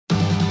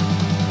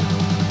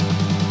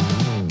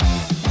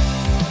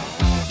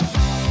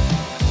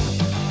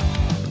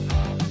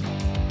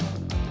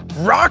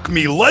Rock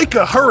me like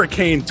a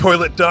hurricane,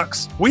 toilet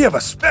ducks. We have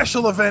a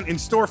special event in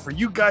store for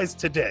you guys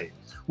today.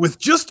 With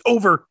just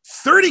over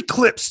 30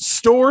 clips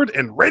stored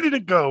and ready to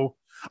go,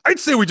 I'd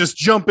say we just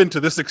jump into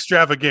this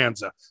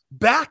extravaganza.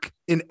 Back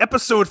in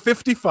episode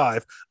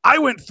 55, I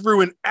went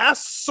through an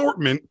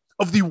assortment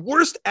of the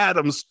worst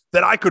Adams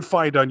that I could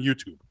find on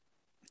YouTube.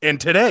 And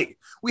today,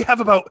 we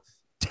have about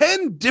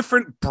 10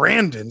 different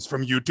Brandens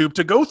from YouTube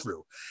to go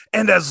through.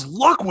 And as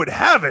luck would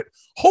have it,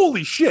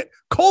 holy shit,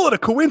 call it a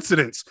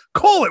coincidence,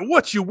 call it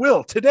what you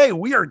will. Today,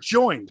 we are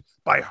joined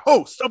by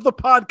host of the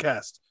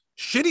podcast,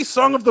 Shitty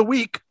Song of the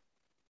Week,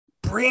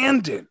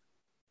 Branden.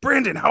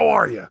 Branden, how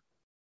are you?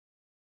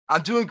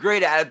 I'm doing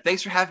great, Adam.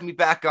 Thanks for having me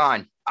back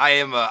on.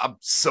 I'm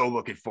so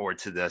looking forward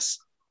to this.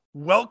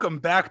 Welcome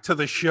back to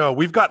the show.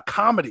 We've got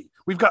comedy,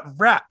 we've got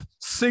rap,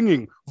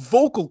 singing,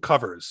 vocal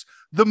covers,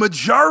 the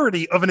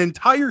majority of an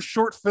entire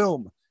short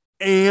film,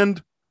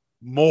 and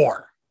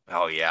more.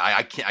 Oh yeah,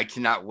 I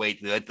cannot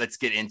wait. Let's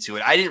get into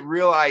it. I didn't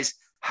realize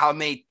how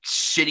many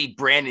shitty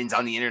Brandens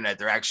on the internet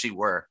there actually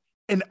were.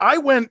 And I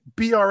went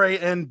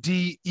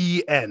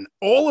Branden.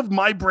 All of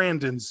my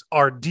Brandens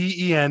are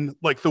Den,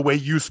 like the way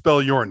you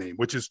spell your name,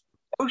 which is...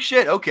 Oh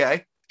shit,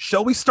 okay.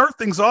 Shall we start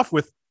things off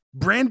with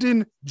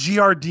Branden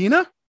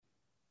Giardina?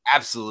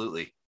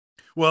 Absolutely.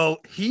 Well,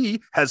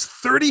 he has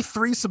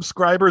 33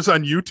 subscribers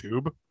on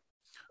YouTube,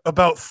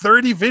 about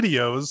 30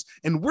 videos,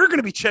 and we're going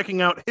to be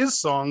checking out his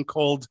song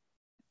called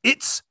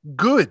It's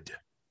Good.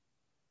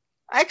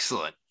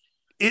 Excellent.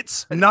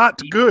 It's not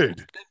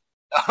good.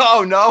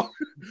 Oh, no.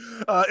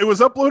 It was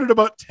uploaded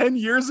about 10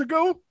 years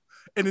ago,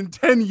 and in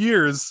 10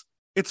 years,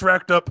 it's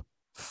racked up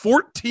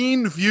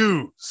 14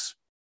 views.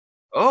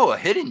 Oh, a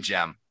hidden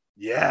gem.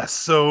 Yeah,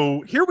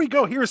 so here we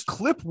go. Here's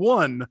clip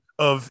one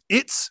of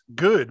It's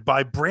Good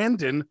by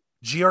Branden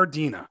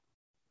Giardina.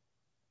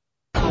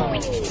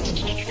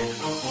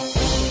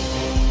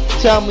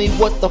 Tell me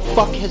what the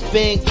fuck has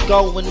been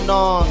going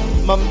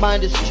on. My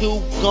mind is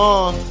too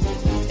gone,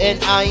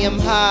 and I am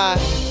high.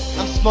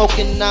 I'm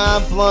smoking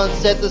 9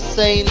 blunts at the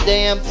same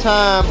damn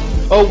time.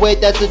 Oh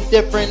wait, that's a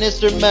different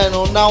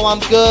instrumental. Now I'm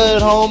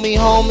good,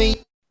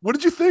 homie. What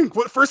did you think?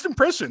 What first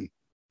impression?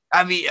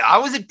 I mean, I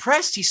was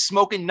impressed. He's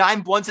smoking 9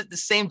 blunts at the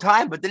same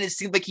time, but then it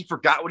seemed like he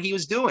forgot what he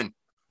was doing.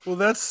 Well,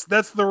 that's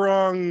the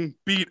wrong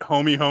beat,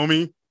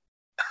 homie.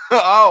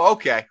 Oh,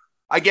 okay.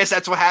 I guess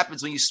that's what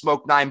happens when you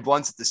smoke 9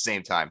 blunts at the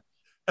same time.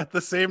 At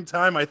the same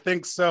time, I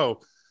think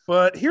so.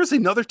 But here's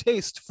another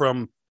taste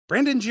from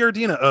Branden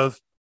Giardina of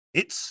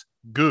It's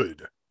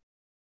Good.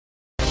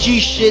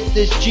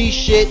 This G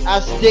shit, I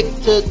stick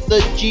to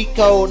the G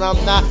code.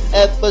 I'm not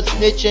ever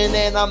snitching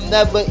and I'm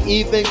never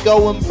even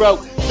going broke.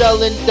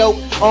 Selling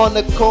dope on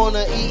the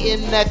corner,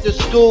 eating after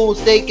school,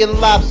 steak and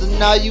lobster.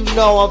 Now you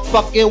know I'm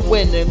fucking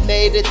winning,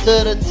 made it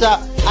to the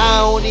top. I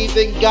don't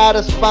even got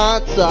a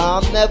sponsor,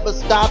 I'm never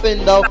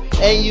stopping though.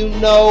 And you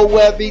know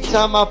every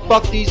time I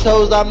fuck these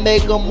hoes, I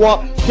make them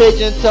walk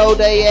pigeon-toe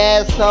they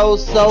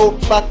assholes so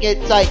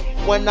fucking tight.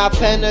 When I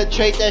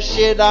penetrate that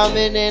shit, I'm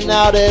in and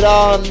out it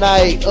all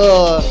night.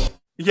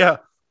 Yeah,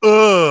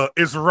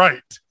 is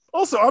right.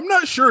 Also, I'm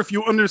not sure if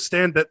you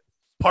understand that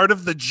part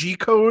of the G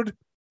code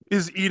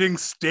is eating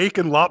steak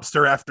and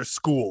lobster after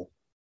school.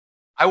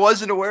 I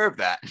wasn't aware of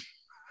that.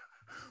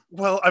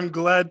 Well, I'm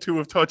glad to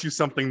have taught you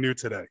something new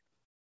today.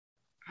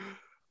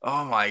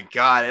 Oh my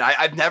God.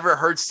 I've never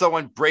heard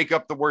someone break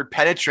up the word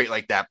penetrate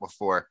like that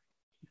before.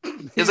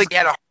 It's like he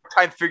had a hard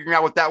time figuring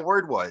out what that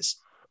word was.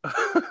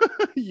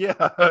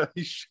 Yeah,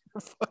 he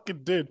sure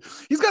fucking did.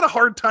 He's got a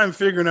hard time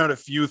figuring out a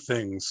few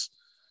things.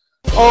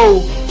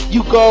 Oh,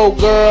 you go,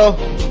 girl.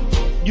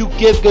 You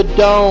give good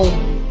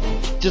dome.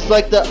 Just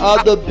like the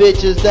other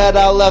bitches that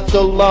I left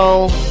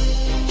alone.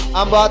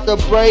 I'm about to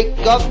break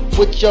up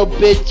with your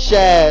bitch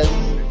ass.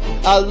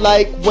 I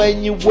like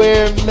when you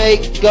wear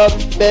makeup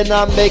and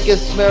I make it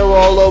smear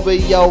all over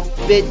your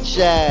bitch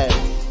ass.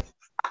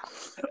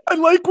 I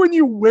like when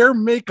you wear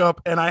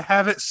makeup and I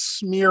have it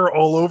smear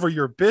all over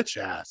your bitch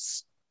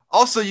ass.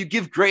 Also, you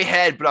give great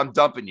head, but I'm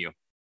dumping you.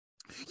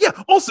 Yeah,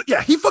 also,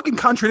 yeah, he fucking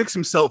contradicts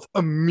himself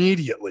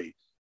immediately.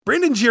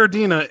 Branden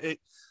Giardina,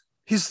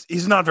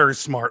 he's not very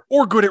smart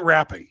or good at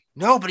rapping.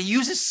 No, but he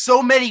uses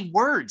so many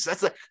words.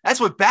 That's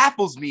what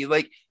baffles me.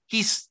 Like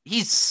he's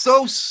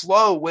so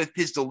slow with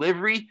his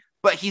delivery,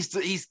 but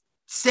he's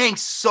saying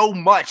so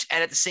much,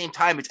 and at the same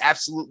time, it's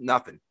absolute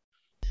nothing.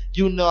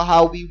 You know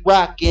how we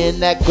rockin'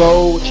 that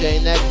gold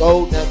chain, that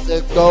gold, that's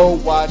the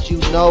gold watch, you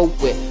know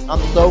it.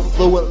 I'm so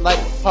fluent like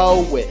a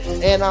poet,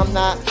 and I'm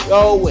not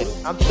going,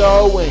 I'm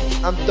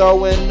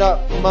throwing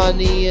up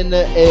money in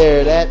the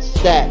air. That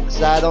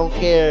stacks, I don't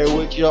care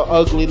with your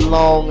ugly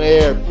long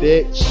hair,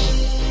 bitch.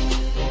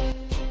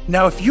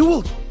 Now, if you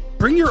will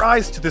bring your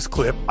eyes to this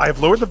clip, I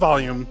have lowered the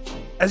volume.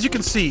 As you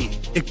can see,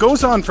 it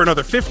goes on for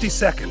another 50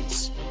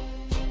 seconds.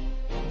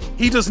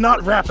 He does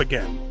not rap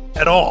again,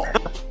 at all,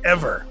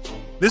 ever.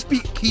 This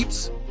beat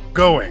keeps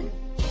going,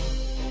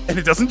 and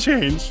it doesn't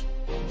change,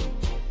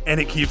 and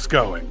it keeps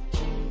going.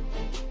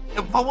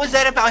 What was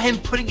that about him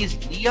putting his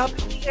knee up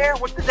in the air?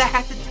 What did that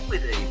have to do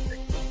with anything?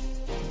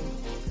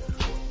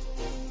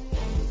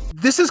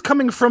 this is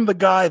coming from the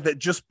guy that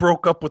just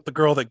broke up with the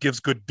girl that gives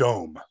good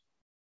dome.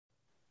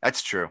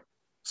 That's true.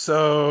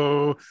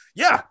 So,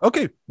 yeah.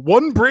 Okay.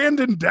 One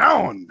Branden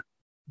down.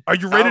 Are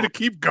you ready Oh. to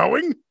keep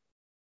going?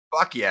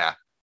 Fuck yeah.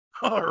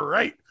 All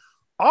right.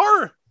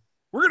 We're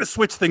going to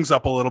switch things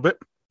up a little bit.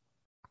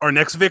 Our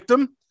next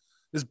victim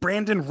is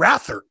Branden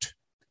Rathert.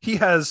 He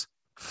has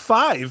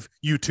 5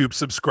 YouTube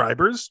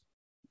subscribers,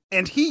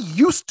 and he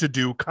used to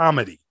do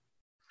comedy.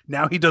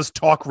 Now he does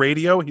talk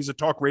radio. He's a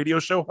talk radio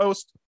show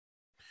host.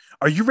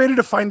 Are you ready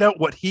to find out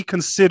what he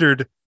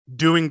considered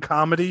doing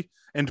comedy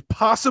and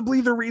possibly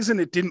the reason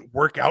it didn't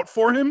work out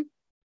for him?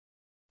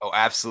 Oh,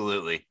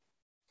 absolutely.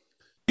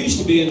 It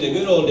used to be in the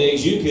good old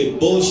days, you could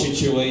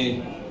bullshit your way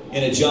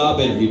in a job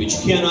interview, but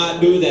you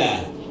cannot do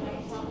that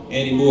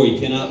anymore. You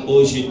cannot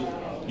bullshit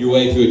your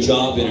way through a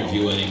job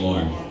interview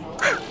anymore.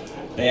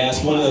 They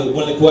ask one of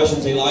the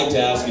questions they like to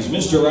ask is,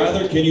 Mr.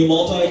 Rather, can you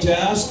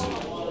multitask?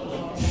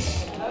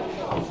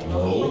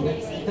 No.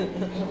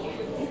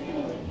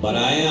 But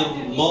I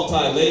am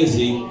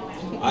multi-lazy.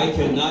 I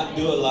cannot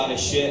do a lot of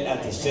shit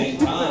at the same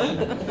time.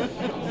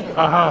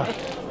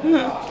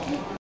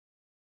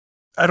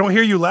 I don't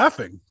hear you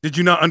laughing. Did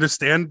you not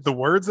understand the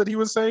words that he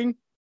was saying?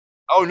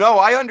 Oh no,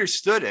 I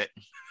understood it.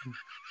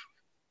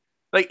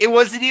 Like it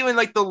wasn't even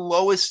like the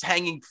lowest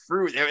hanging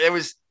fruit.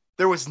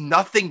 There was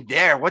nothing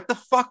there. What the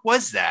fuck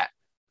was that?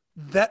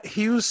 That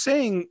he was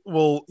saying,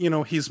 well, you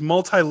know, he's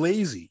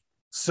multi-lazy.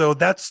 So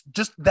that's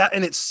just that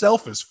in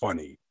itself is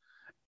funny.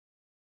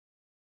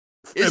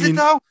 Is it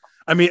though?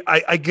 I mean,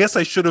 I guess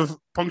I should have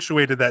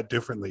punctuated that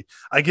differently.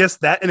 I guess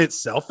that in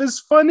itself is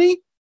funny.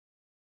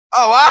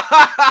 Oh,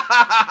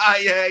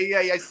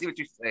 yeah. I see what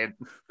you're saying.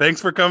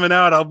 Thanks for coming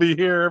out. I'll be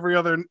here every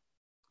other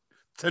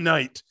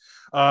tonight.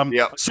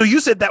 Yep. So you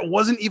said that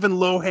wasn't even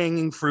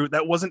low-hanging fruit.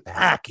 That wasn't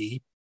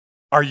hacky.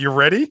 Are you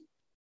ready?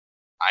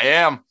 I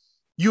am.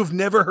 You've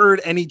never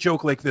heard any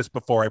joke like this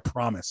before, I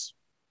promise.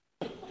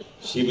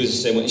 She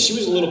was a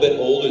little bit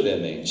older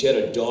than me. She had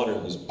a daughter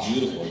who was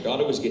beautiful. Her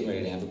daughter was getting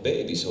ready to have a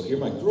baby. So here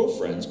my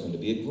girlfriend's going to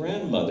be a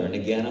grandmother. And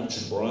again, I'm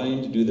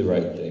trying to do the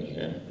right thing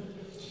here.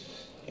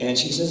 And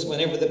she says,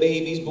 whenever the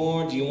baby's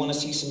born, do you want to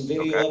see some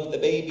video of the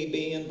baby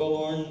being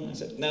born? I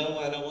said, no,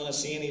 I don't want to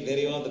see any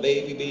video of the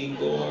baby being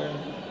born.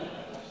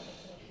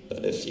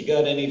 But if you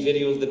got any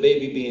video of the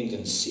baby being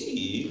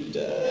conceived,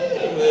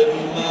 I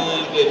wouldn't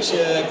mind you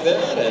check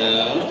that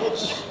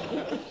out.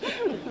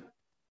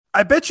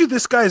 I bet you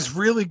this guy's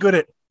really good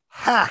at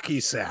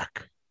hacky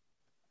sack.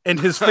 And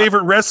his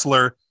favorite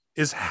wrestler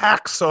is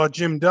Hacksaw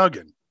Jim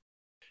Duggan.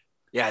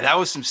 Yeah, that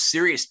was some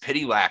serious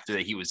pity laughter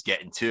that he was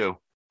getting too.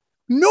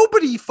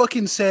 Nobody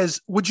fucking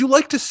says, would you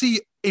like to see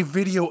a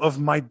video of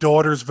my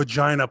daughter's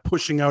vagina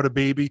pushing out a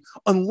baby?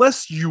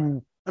 Unless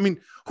you, I mean,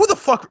 who the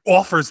fuck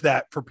offers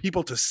that for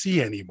people to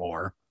see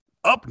anymore?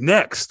 Up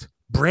next,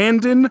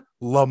 Branden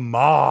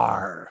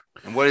Lamar.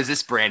 And what does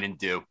this Branden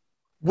do?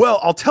 Well,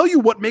 I'll tell you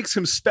what makes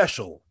him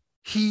special.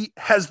 He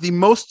has the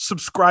most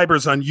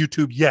subscribers on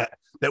YouTube yet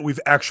that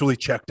we've actually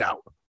checked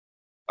out.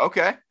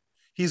 Okay.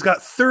 He's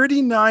got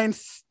 39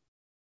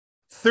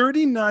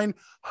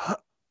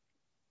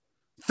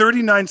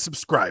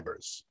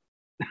 subscribers.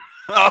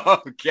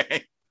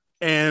 Okay.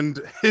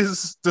 And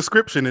his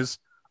description is,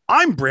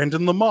 I'm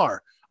Branden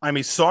Lamar. I'm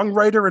a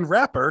songwriter and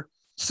rapper.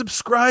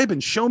 Subscribe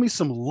and show me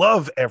some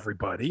love,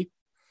 everybody.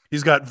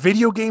 He's got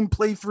video game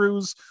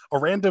playthroughs, a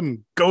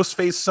random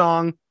Ghostface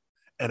song,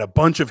 and a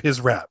bunch of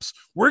his raps.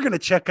 We're going to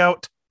check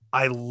out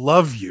I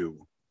Love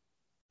You.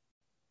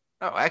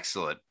 Oh,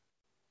 excellent.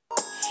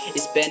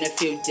 It's been a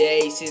few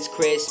days since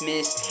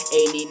Christmas.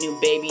 Ain't need new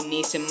baby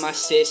niece and my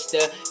sister.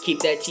 Keep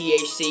that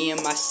THC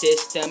in my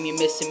system. You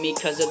missing me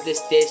cause of this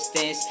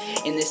distance.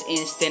 In this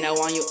instant, I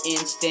want you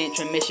instant.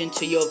 Transmission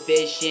to your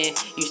vision.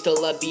 You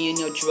still love being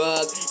your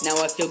drug. Now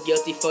I feel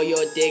guilty for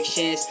your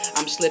addictions.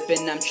 I'm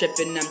slipping, I'm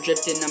tripping, I'm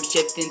drifting, I'm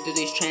shifting through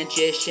these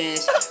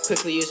transitions.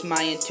 Quickly use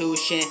my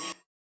intuition.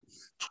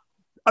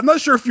 I'm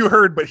not sure if you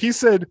heard, but he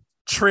said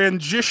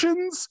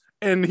transitions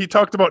and he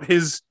talked about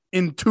his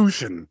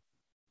intuition.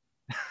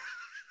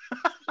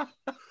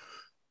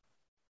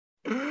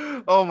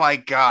 Oh my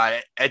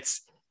god,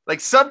 it's like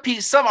some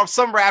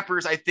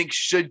rappers I think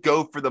should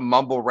go for the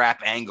mumble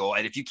rap angle,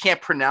 and if you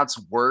can't pronounce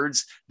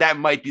words, that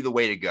might be the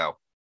way to go.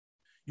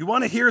 You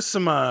want to hear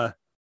some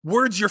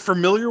words you're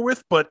familiar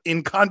with, but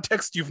in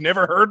context you've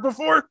never heard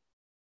before?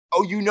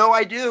 Oh, you know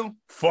I do.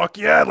 Fuck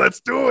yeah,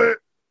 let's do it.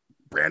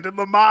 Branden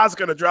Lamar's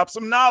gonna drop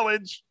some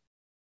knowledge.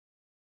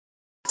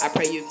 I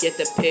pray you get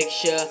the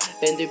picture.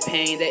 Been through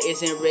pain that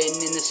isn't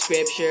written in the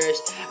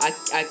scriptures.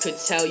 I could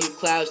tell you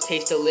clouds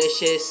taste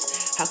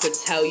delicious. How could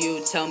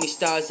tell me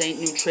stars ain't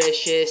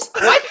nutritious.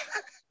 What?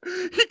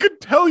 He could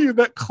tell you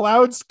that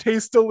clouds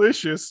taste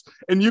delicious,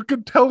 and you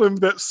could tell him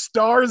that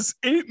stars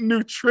ain't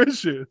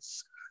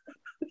nutritious.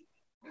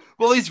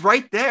 Well, he's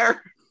right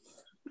there.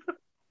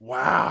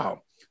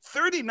 Wow.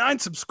 39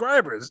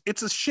 subscribers.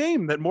 It's a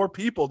shame that more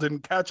people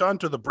didn't catch on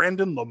to the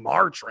Branden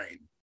Lamar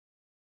train.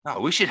 Oh,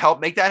 we should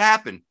help make that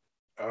happen.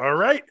 All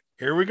right,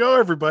 here we go,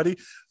 everybody.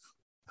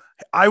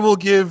 I will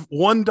give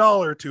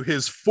 $1 to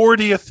his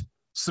 40th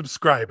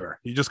subscriber.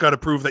 You just got to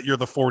prove that you're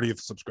the 40th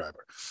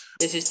subscriber.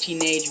 This is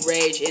teenage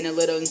rage and a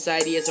little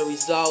anxiety as a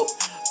result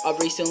of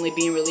recently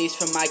being released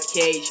from my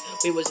cage.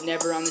 We was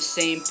never on the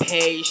same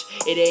page.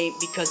 It ain't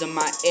because of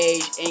my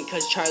age, ain't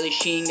cause Charlie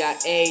Sheen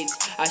got AIDS.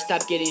 I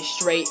stopped getting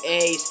straight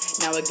A's,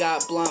 now I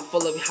got blunt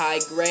full of high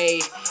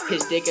grade.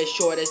 His dick as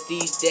short as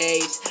these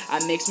days.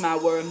 I mix my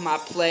word with my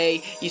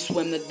play. You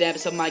swim the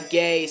depths of my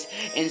gaze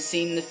and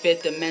seem the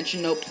fifth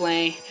dimensional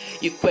plane.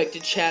 You quick to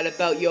chat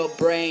about your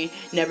brain,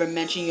 never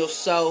mention your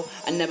soul.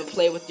 I never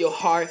play with your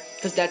heart,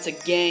 cause that's a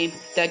game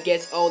that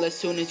gets old as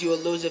soon as you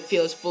lose. It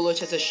feels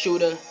foolish as a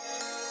shooter.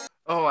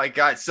 Oh my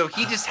God. So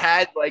he just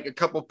had like a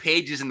couple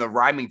pages in the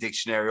rhyming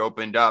dictionary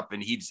opened up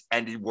and he just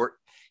ended work.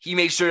 He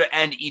made sure to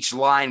end each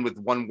line with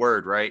one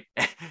word, right?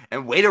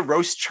 And way to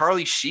roast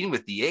Charlie Sheen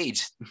with the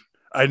age.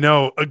 I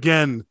know.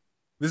 Again,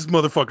 this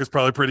motherfucker's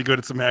probably pretty good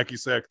at some hacky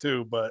sack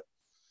too, but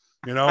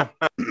you know,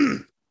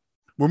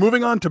 we're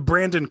moving on to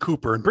Branden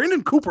Cooper, and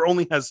Branden Cooper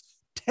only has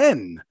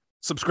 10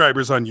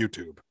 subscribers on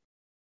YouTube.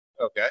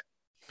 Okay.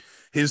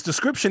 His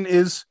description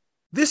is,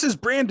 "This is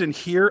Branden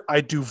here.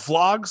 I do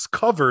vlogs,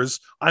 covers.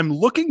 I'm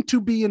looking to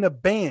be in a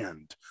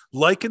band.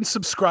 Like and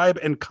subscribe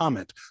and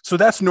comment." So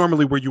that's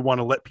normally where you want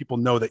to let people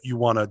know that you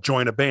want to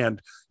join a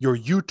band, your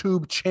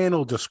YouTube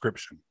channel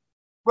description.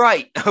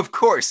 Right. Of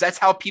course. That's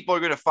how people are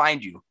going to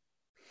find you.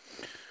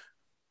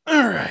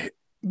 All right.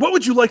 What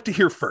would you like to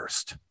hear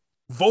first?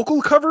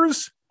 Vocal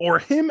covers or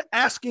him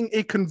asking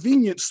a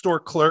convenience store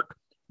clerk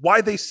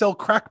why they sell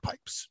crack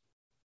pipes?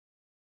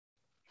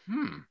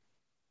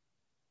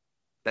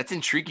 That's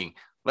intriguing.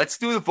 Let's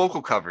do the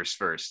vocal covers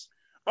first.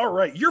 All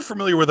right. You're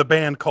familiar with a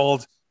band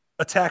called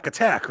Attack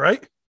Attack,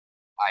 right?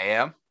 I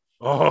am.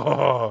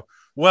 Oh,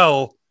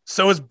 well,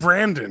 so is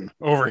Branden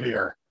over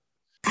here.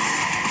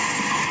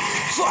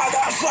 For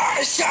the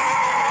first time,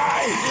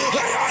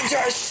 I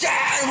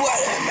understand what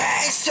it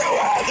means to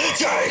have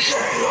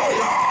taken your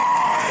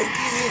life.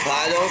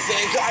 I don't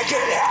think I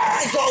can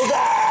handle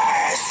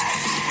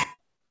this.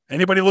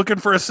 Anybody looking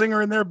for a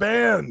singer in their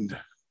band?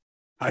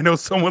 I know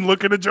someone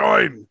looking to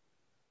join.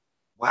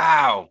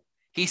 Wow.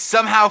 He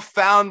somehow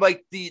found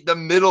like the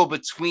middle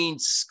between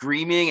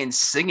screaming and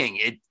singing.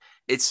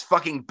 It's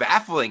fucking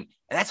baffling.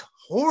 And that's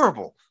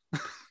horrible.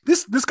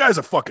 This guy's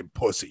a fucking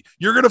pussy.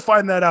 You're going to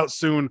find that out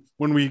soon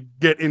when we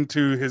get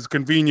into his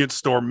convenience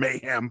store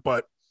mayhem,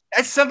 but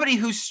That's somebody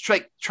who's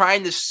like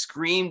trying to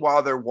scream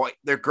while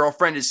their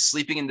girlfriend is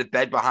sleeping in the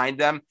bed behind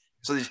them.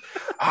 So they're just,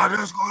 I'm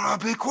just gonna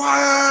be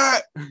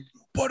quiet,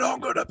 but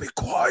I'm going to be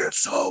quiet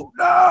so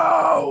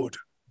loud.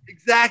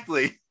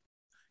 Exactly.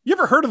 You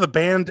ever heard of the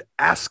band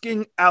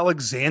Asking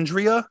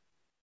Alexandria?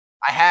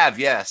 I have,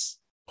 yes.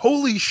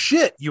 Holy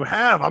shit, you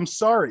have. I'm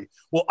sorry.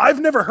 Well,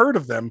 I've never heard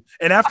of them.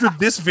 And after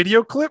this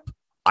video clip,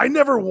 I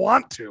never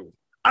want to.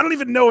 I don't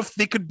even know if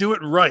they could do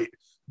it right.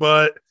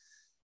 But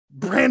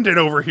Branden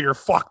over here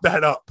fucked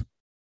that up.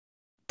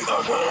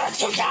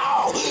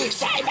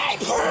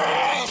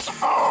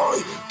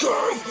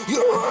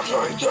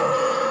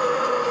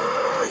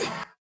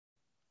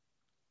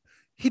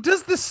 He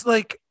does this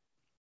like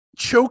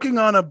choking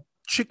on a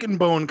chicken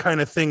bone kind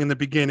of thing in the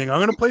beginning. I'm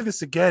going to play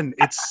this again.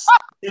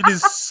 It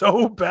is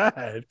so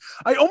bad.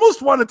 I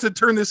almost wanted to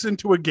turn this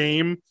into a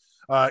game.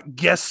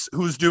 Guess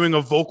who's doing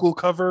a vocal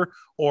cover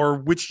or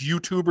which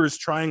YouTuber is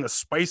trying a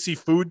spicy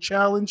food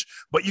challenge,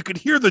 but you could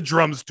hear the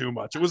drums too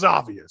much. It was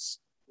obvious.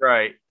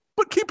 Right.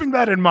 But keeping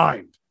that in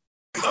mind.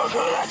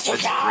 That's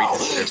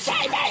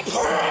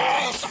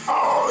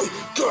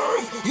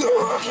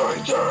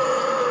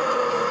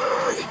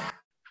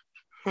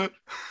great.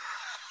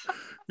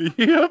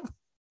 Yep.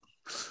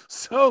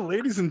 So,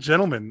 ladies and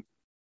gentlemen,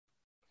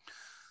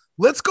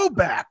 let's go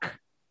back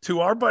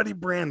to our buddy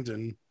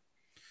Branden,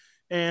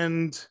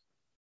 and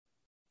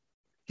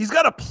he's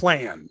got a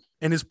plan,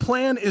 and his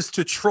plan is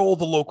to troll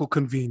the local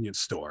convenience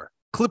store.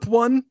 Clip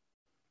 1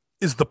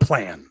 is the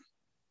plan.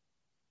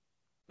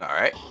 All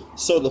right.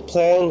 So the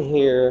plan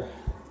here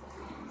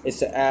is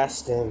to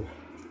ask them,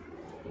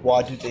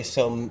 why do they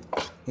sell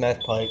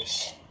meth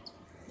pipes?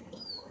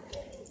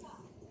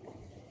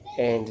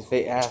 And if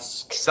they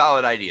ask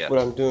Solid idea. what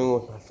I'm doing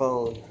with my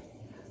phone,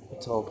 I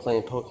tell them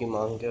playing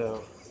Pokemon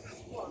Go.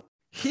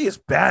 He is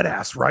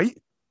badass, right?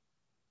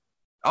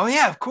 Oh,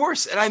 yeah, of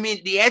course. And I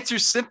mean, the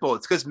answer's simple.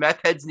 It's because meth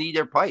heads need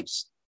their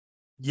pipes.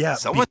 Yeah.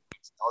 Someone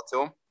sell it to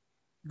them.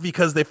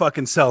 Because they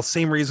fucking sell.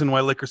 Same reason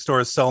why liquor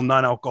stores sell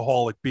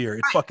non-alcoholic beer.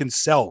 It fucking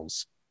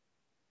sells.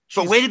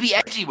 But way to be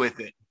edgy with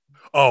it.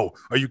 Oh,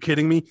 are you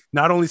kidding me?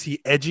 Not only is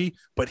he edgy,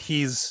 but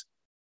he's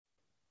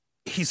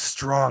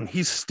strong.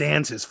 He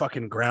stands his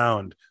fucking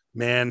ground,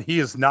 man. He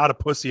is not a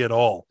pussy at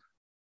all.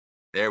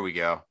 There we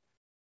go.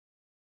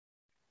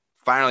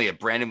 Finally, a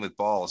Branden with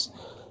balls.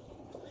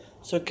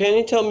 So can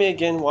you tell me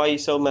again why you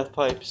sell meth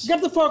pipes?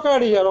 Get the fuck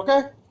out of here,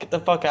 okay? Get the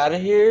fuck out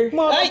of here.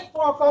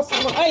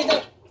 Motherfucker. Hey,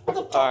 get the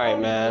fuck Alright, out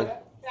of man. here,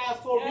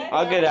 asshole.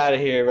 I'll get out of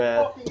here,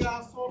 man. Fucking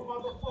asshole,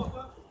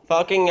 motherfucker.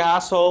 Fucking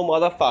asshole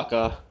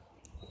motherfucker.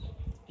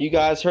 You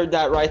guys heard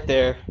that right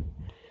there.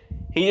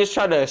 He just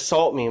tried to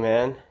assault me,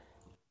 man.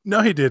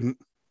 No, he didn't.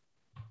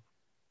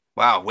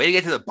 Wow, way to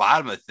get to the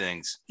bottom of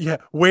things. Yeah,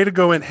 way to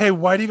go in. Hey,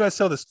 why do you guys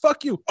sell this?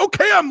 Fuck you.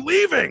 Okay, I'm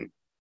leaving.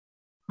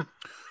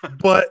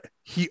 But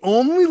he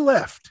only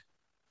left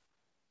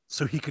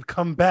so he could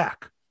come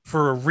back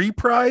for a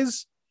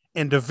reprise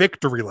and a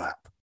victory lap.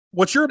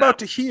 What you're about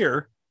to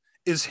hear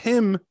is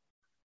him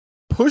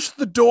push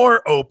the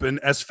door open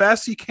as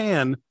fast as he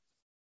can,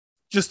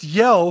 just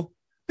yell,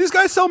 "These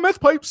guys sell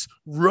meth pipes,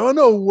 run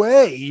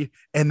away,"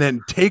 and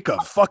then take a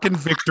fucking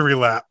victory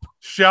lap.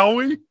 Shall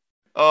we?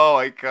 Oh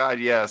my God,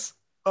 yes.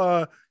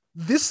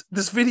 This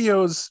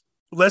video's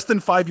less than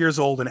 5 years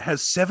old and it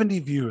has 70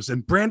 views.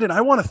 And Branden, I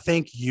want to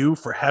thank you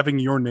for having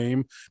your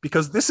name,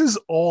 because this is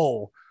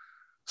all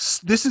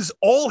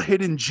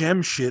hidden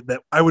gem shit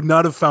that I would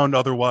not have found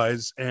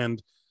otherwise.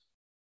 And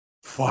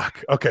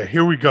fuck. Okay,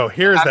 here we go.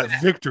 Here's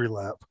that victory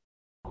lap.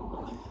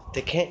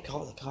 They can't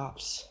call the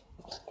cops.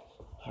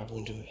 I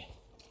won't do it.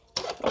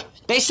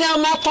 They sell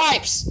meth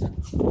pipes.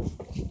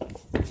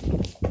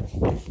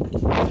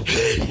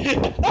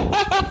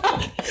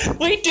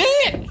 We did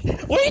it!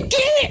 We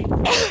did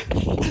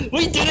it!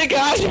 We did it,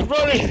 guys! We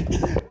brought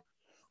it.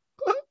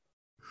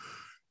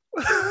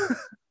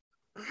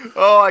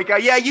 Oh my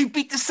God. Yeah, you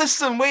beat the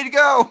system. Way to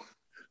go.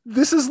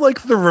 This is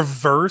like the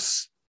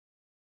reverse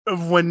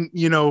of when,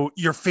 you know,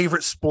 your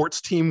favorite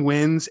sports team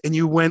wins and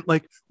you went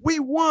like, we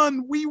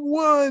won,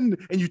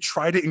 and you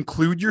try to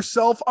include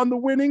yourself on the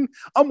winning.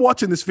 I'm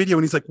watching this video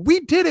and he's like, we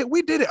did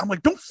it. I'm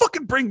like, don't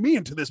fucking bring me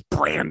into this,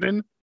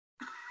 Branden.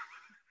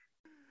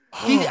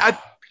 He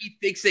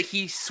thinks that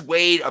he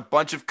swayed a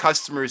bunch of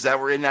customers that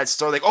were in that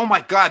store. Like, oh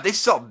my God, they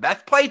sell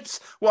meth pipes?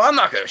 Well, I'm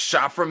not going to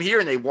shop from here.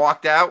 And they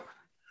walked out.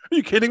 Are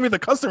you kidding me? The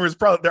customers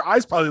their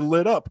eyes probably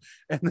lit up.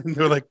 And then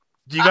they're like,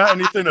 do you got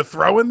anything to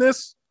throw in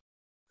this?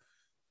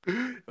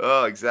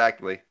 Oh,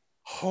 exactly.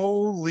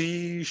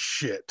 Holy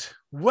shit.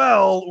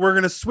 Well, we're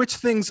going to switch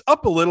things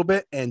up a little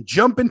bit and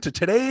jump into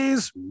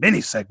today's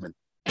mini segment.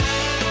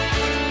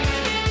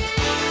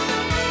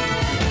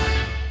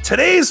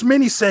 Today's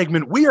mini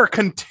segment, we are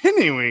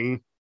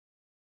continuing.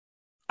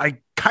 I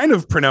kind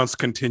of pronounced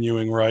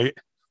continuing right,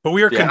 but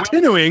we are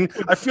continuing.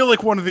 I feel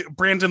like one of the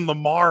Branden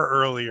Lamar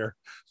earlier.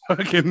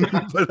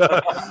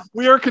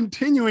 We are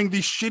continuing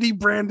the shitty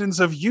Brandens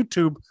of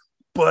YouTube,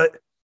 but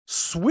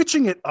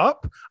switching it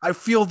up. I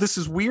feel this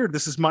is weird.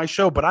 This is my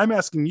show, but I'm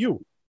asking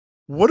you,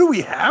 what do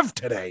we have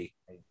today?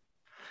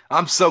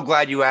 I'm so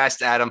glad you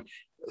asked, Adam.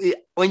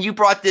 When you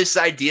brought this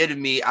idea to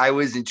me, I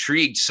was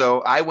intrigued. So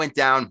I went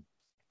down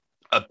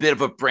a bit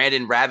of a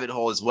Branden rabbit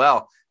hole as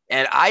well.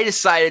 And I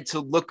decided to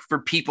look for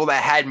people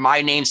that had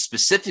my name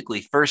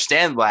specifically, first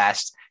and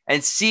last,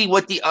 and see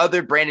what the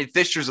other Branden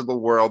Fishers of the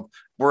world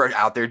were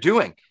out there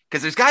doing.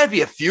 Because there's got to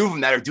be a few of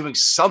them that are doing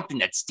something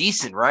that's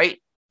decent,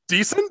 right?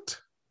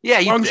 Decent? Yeah,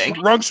 you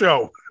think. Wrong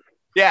show.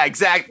 Yeah,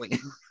 exactly.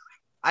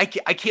 I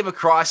came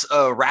across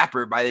a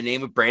rapper by the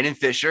name of Branden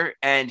Fisher,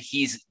 and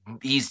he's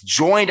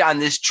joined on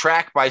this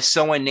track by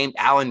someone named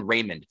Alan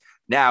Raymond.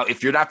 Now,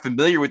 if you're not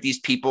familiar with these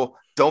people,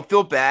 don't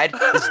feel bad.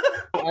 This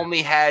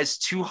only has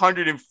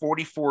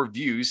 244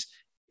 views,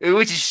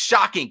 which is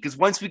shocking because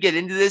once we get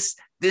into this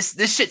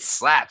shit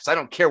slaps. I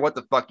don't care what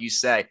the fuck you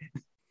say.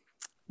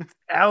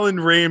 Alan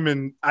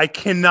Raymond, I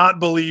cannot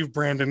believe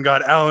Branden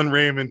got Alan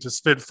Raymond to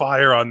spit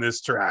fire on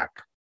this track.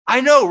 I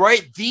know,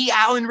 right? The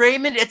Alan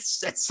Raymond,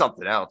 it's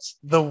something else.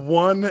 The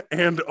one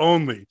and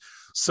only.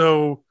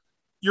 So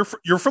you're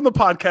from the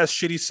podcast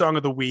Shitty Song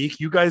of the Week.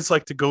 You guys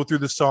like to go through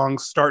the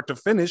songs start to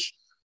finish.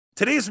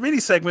 Today's mini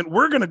segment,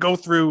 we're going to go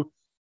through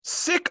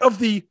Sick of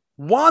the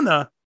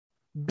Wanna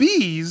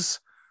Bees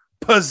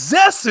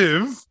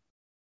Possessive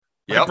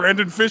by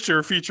Branden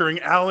Fisher featuring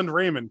Alan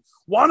Raymond.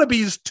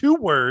 Wannabes, 2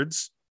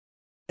 words,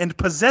 and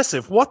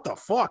possessive. What the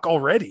fuck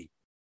already?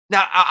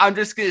 Now, I'm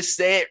just going to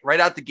say it right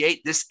out the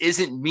gate. This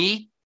isn't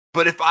me,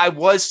 but if I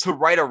was to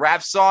write a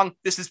rap song,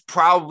 this is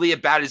probably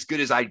about as good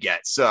as I'd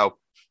get. So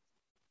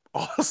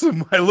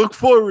awesome. I look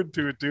forward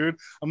to it, dude.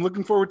 I'm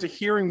looking forward to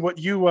hearing what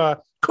you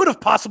could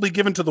have possibly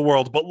given to the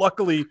world, but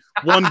luckily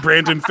one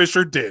Branden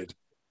Fisher did.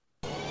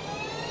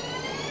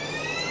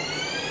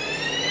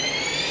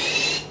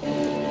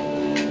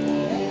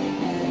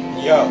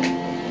 Yo,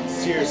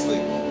 seriously,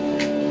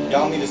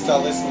 y'all need to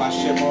start listening to my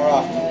shit more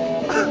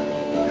often.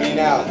 Me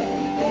now,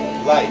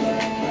 life.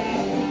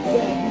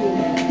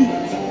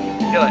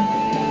 Kill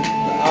it.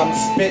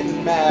 I'm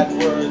spitting mad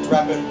words,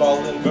 rapping,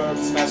 ballin'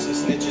 verbs, smashing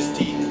snitches'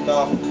 teeth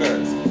off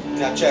curves.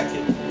 Now check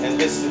it and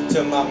listen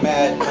to my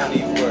mad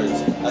money words.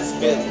 I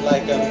spit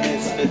like a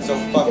misfit, so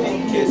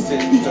fucking kiss it.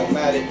 Don't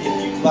matter if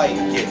you like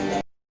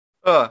it.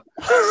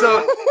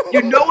 So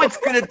you know it's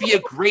gonna be a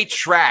great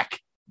track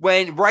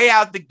when right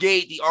out the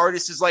gate the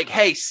artist is like,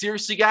 "Hey,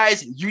 seriously,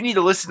 guys, you need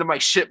to listen to my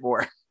shit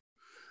more."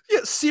 Yeah,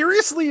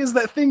 seriously is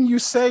that thing you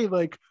say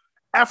like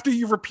after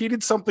you've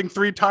repeated something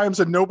 3 times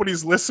and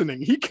nobody's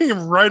listening. He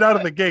came right out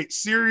of the gate.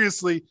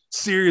 Seriously.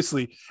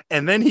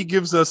 And then he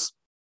gives us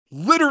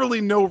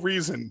literally no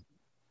reason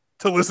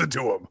to listen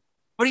to him.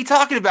 What are you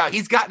talking about?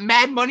 He's got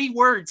mad money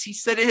words. He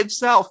said it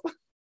himself.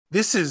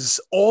 This is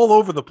all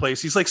over the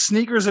place. He's like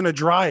sneakers in a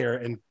dryer,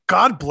 and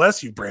God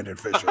bless you, Branden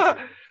Fisher.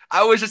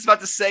 I was just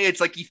about to say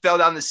it's like he fell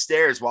down the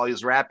stairs while he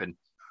was rapping.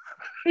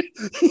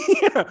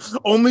 Yeah,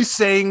 only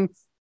saying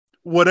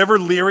whatever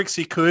lyrics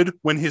he could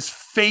when his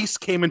face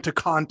came into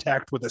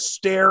contact with a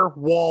stair,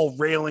 wall,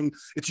 railing.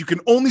 It's you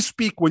can only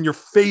speak when your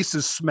face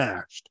is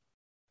smashed.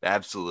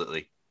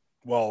 Absolutely.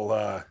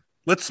 Well,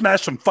 let's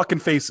smash some fucking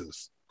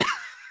faces.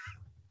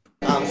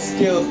 I'm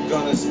still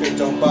gonna spit,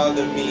 don't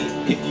bother me.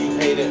 If you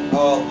hate it,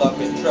 all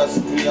love it.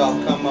 Trust me, I'll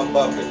come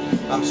above it.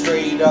 I'm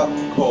straight up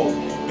cold.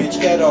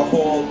 Bitch, get a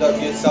hold of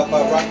yourself.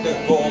 I rock the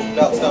gold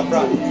belt. Stop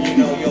running. You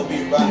know you'll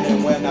be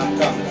running when I'm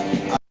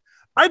coming.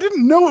 I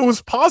didn't know it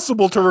was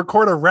possible to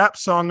record a rap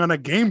song on a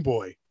Game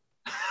Boy.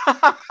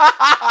 I'm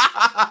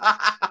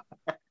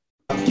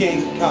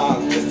King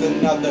Kong, just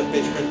another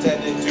bitch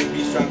pretending to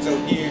be strong. So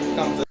here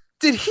comes.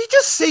 Did he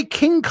just say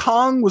King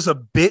Kong was a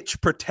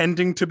bitch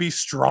pretending to be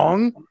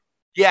strong?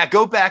 Yeah,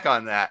 go back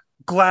on that.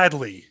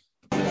 Gladly.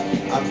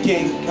 I'm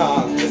King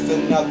Kong, just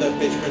another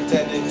bitch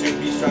pretending to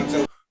be strong.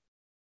 So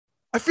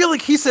I feel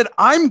like he said,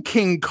 I'm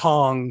King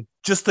Kong,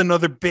 just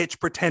another bitch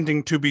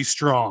pretending to be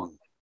strong.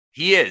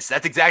 He is.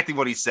 That's exactly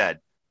what he said.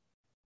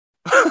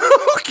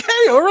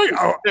 Okay, all right.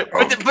 Oh,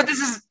 but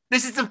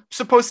this is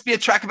supposed to be a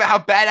track about how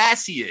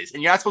badass he is,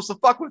 and you're not supposed to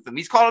fuck with him.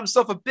 He's calling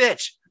himself a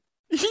bitch.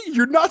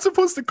 You're not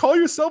supposed to call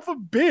yourself a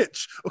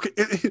bitch.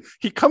 Okay,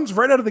 he comes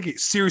right out of the gate.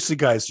 Seriously,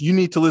 guys, you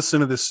need to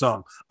listen to this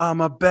song. I'm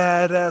a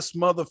badass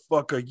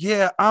motherfucker.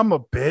 Yeah, I'm a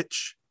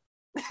bitch.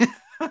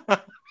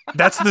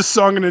 That's this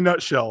song in a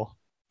nutshell.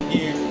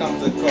 here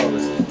comes the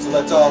chorus, so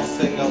let's all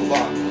sing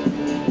along.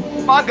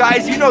 Come on,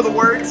 guys, you know the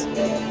words.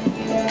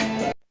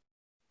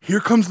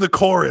 Here comes the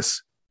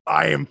chorus.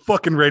 I am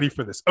fucking ready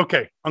for this.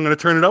 Okay, I'm going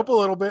to turn it up a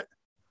little bit.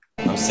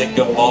 I'm sick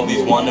of all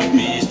these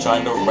wannabes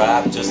trying to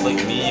rap just like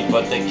me,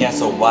 but they can't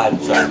so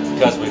wide track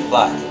because we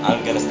fly.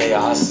 I'm gonna stay a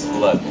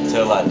hustler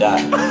till I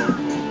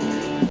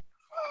die.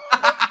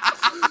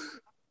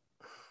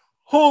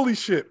 Holy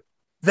shit.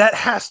 That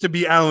has to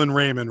be Alan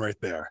Raymond right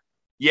there.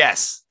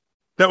 Yes.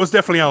 That was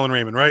definitely Alan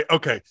Raymond, right?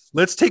 Okay,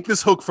 let's take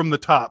this hook from the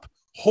top.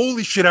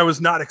 Holy shit, I was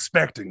not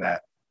expecting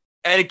that.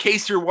 And in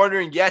case you're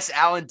wondering, yes,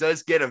 Alan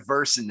does get a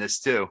verse in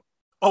this too.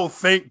 Oh,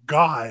 thank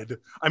God.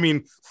 I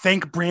mean,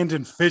 thank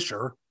Brandon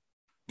Fisher.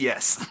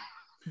 Yes.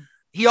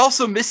 He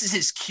also misses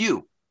his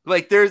cue.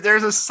 Like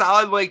there's a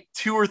solid like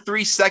 2 or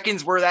 3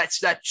 seconds where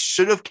that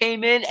should have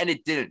came in and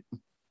it didn't.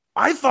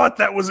 I thought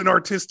that was an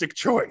artistic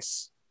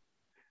choice.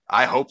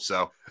 I hope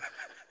so.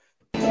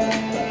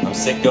 I'm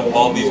sick of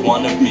all these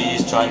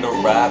wannabes trying to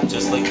rap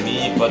just like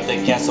me, but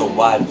they can't so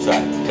wide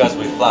track because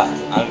we fly.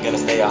 I'm gonna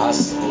stay a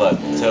hustler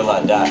till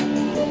I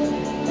die.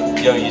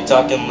 Yo, you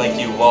talking like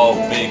you all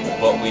big,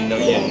 but we know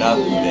you're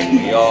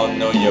nothing. We all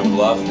know you're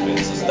bluffing,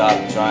 so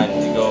stop trying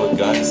to go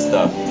gun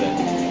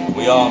stuffing.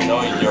 We all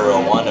know you're a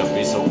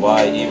wannabe, so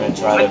why even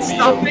try to be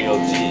a real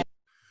G?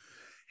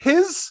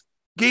 His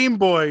Game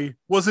Boy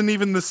wasn't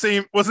in the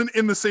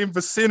same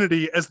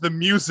vicinity as the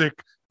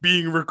music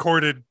being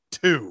recorded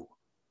too.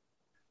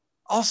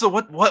 Also,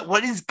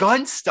 what is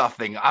gun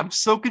stuffing? I'm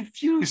so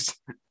confused.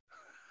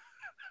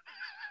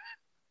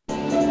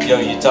 Yo,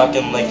 you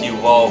talking like you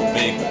all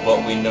big,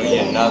 but we know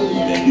you're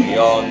nothing. We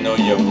all know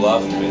you're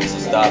bluffing, so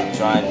stop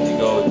trying to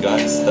go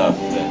gun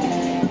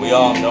stuffing. We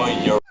all know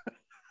you're.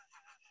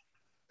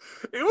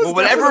 It was well,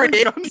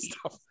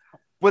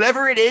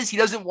 whatever it is, he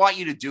doesn't want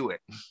you to do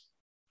it.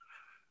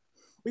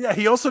 Yeah,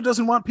 he also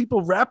doesn't want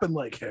people rapping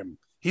like him.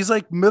 He's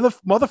like,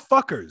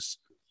 motherfuckers,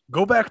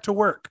 go back to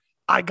work.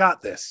 I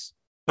got this.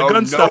 The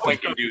gun no one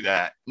can do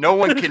that. No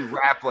one can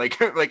rap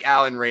like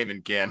Alan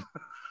Raymond can.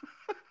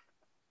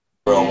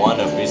 You're a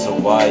wannabe, so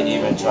why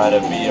even try to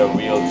be a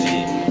real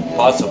G?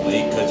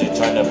 Possibly because you're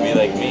trying to be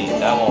like me.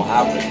 That won't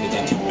happen because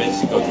you're too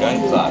bitch to go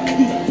gun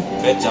clapping.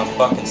 Bitch, I'm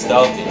fucking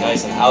stealthy,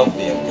 nice and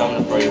healthy. I'm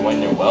coming for you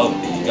when you're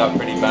wealthy. You got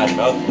pretty bad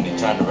mouth when you're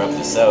trying to rep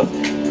the South.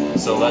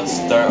 So let's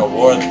start a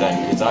war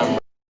then, because I'm...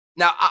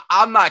 Now,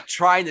 I'm not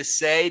trying to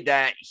say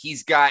that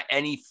he's got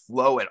any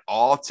flow at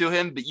all to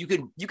him, but you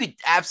could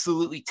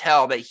absolutely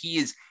tell that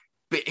his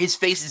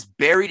face is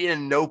buried in a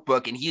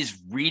notebook and he is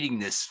reading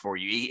this for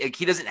you.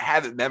 He doesn't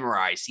have it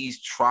memorized.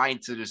 He's trying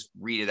to just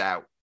read it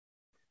out.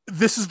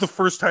 This is the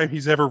first time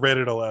he's ever read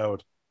it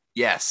aloud.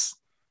 Yes.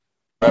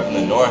 From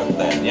the North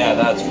End. Yeah,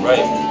 that's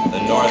right.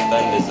 The North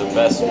End is the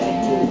best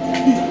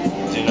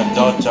one.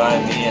 Don't try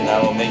me and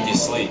I will make you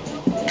sleep.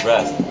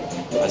 Rest.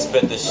 I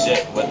spit this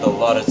shit with a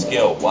lot of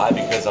skill. Why?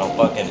 Because I'm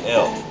fucking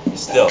ill.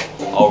 Still,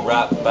 I'll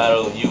rap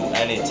battle you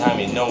anytime,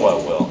 you know I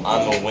will.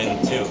 I'm a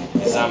win too,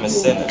 cause I'm a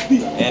sinner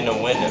and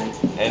a winner.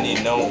 And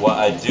you know what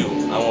I do.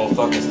 I won't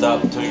fucking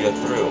stop until you're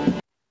through.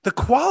 The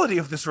quality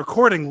of this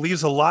recording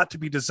leaves a lot to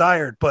be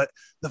desired, but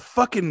the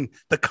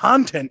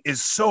content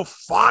is so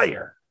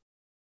fire.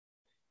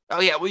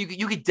 Oh yeah, well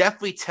you could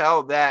definitely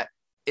tell that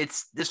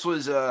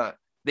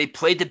they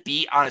played the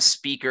beat on a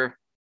speaker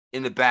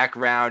in the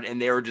background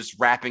and they were just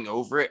rapping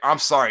over it. I'm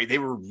sorry, they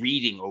were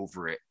reading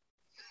over it.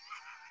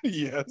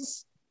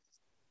 Yes.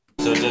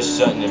 So just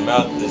shutting your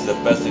mouth is the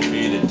best thing for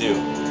you to do.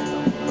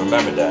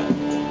 Remember that.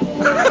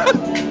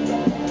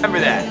 Remember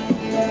that.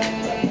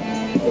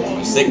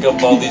 I'm sick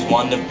of all these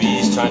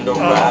wannabes trying to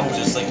rap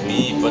just like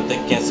me, but they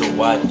can't, so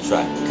why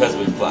try? Cause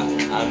we fly.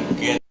 I'm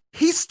gonna.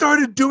 He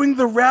started doing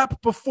the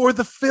rap before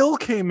the fill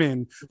came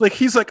in. Like,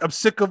 he's like, I'm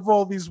sick of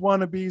all these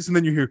wannabes. And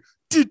then you hear,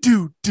 do,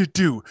 do,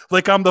 do.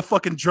 Like, I'm the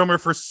fucking drummer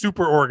for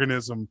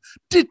Superorganism.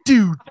 Do,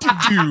 do,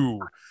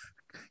 do.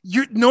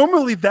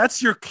 Normally,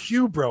 that's your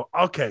cue, bro.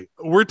 Okay,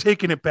 we're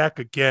taking it back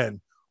again.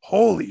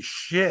 Holy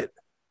shit.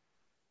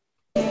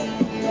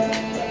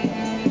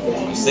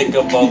 I'm sick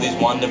of all these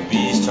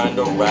wannabes trying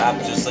to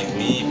rap just like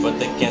me, but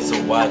they can't, so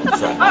why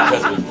try?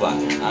 Cause we fly.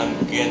 I'm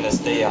gonna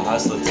stay a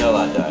hustler till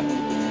I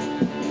die.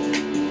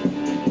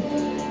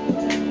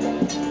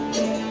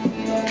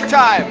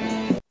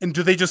 Time. And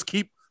do they just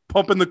keep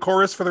pumping the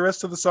chorus for the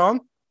rest of the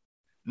song?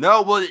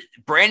 No, well,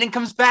 Branden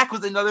comes back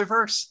with another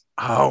verse.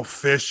 Oh,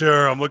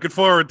 Fisher, I'm looking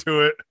forward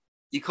to it.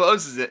 He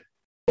closes it.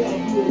 We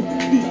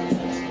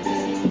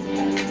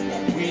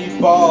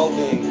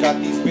ballin',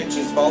 got these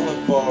bitches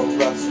falling for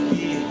us.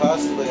 We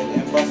hustlin'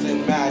 and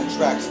bustin' mad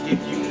tracks.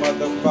 Give you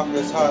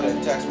motherfuckers heart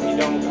attacks. We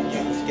don't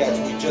use gats,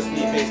 we just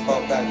need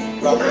baseball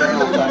bats.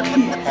 Rockin' on black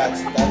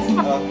hats, that's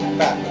a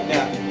fact.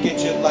 Now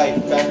get your life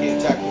back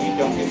intact. We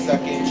don't get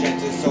second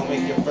chances, so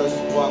make your first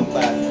one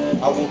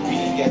last. I will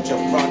be at your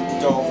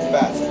front door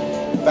fast,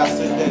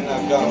 faster than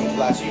a gun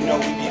blast. You know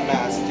we be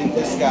masked in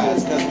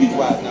disguise, cause we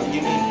wise. Now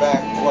give me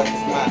back what's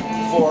mine,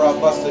 before I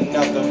bust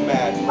another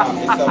mad rhyme.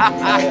 It's up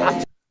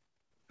there.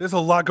 There's a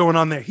lot going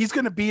on there. He's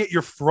going to be at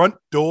your front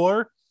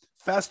door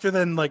faster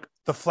than like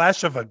the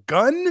flash of a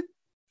gun.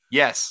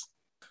 Yes.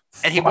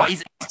 And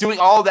he's doing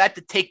all that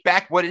to take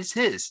back what is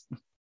his.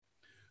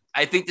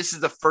 I think this is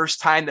the first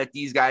time that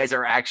these guys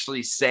are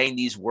actually saying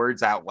these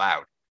words out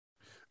loud.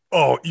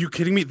 Oh, you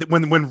kidding me?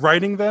 When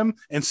writing them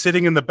and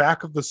sitting in the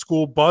back of the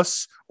school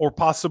bus or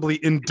possibly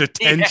in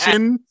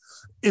detention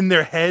in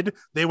their head,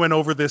 they went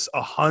over this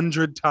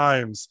 100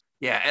 times.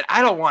 Yeah, and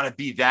I don't want to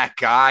be that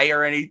guy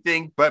or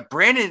anything, but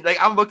Branden, like,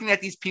 I'm looking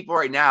at these people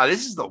right now.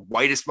 This is the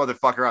whitest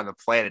motherfucker on the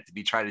planet to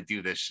be trying to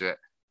do this shit.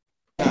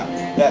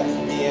 That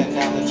me and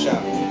now the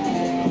chum.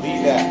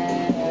 Believe that.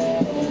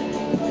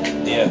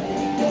 Yeah.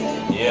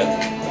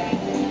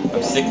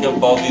 I'm sick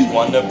of all these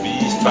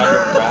wannabes trying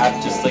to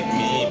rap just like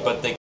me,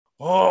 but they.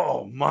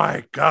 Oh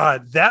my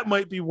God. That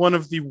might be one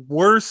of the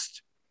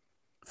worst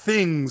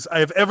things I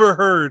have ever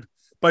heard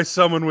by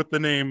someone with the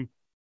name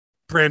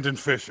Branden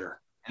Fisher.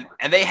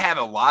 And they have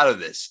a lot of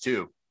this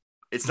too.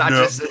 It's not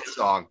just this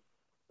song.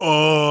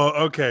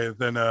 Oh, okay.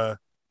 Then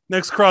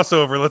next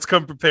crossover, let's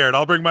come prepared.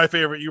 I'll bring my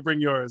favorite, you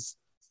bring yours.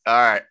 All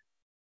right.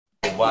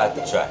 Why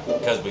the track?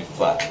 Because we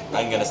fly.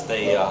 I'm gonna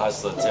stay a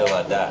hustler till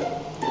I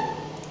die.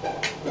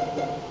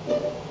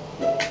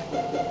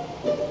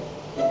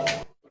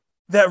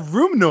 That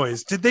room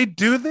noise, did they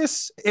do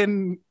this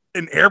in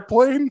an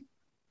airplane?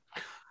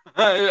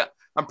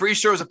 I'm pretty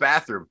sure it was a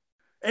bathroom.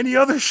 Any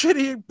other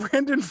shitty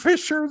Branden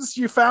Fishers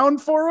you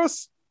found for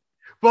us?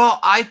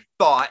 Well, I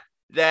thought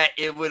that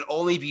it would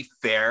only be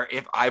fair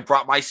if I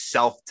brought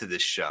myself to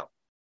this show.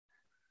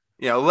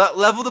 You know,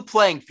 level the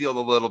playing field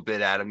a little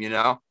bit, Adam, you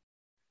know?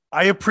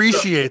 I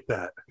appreciate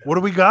that. What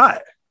do we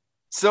got?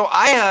 So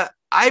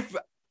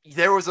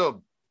there was a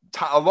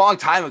long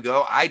time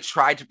ago, I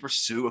tried to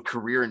pursue a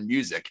career in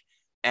music,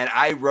 and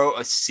I wrote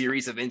a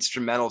series of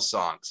instrumental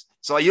songs.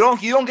 So you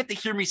don't get to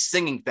hear me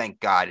singing, thank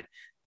God.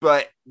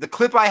 But the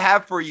clip I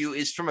have for you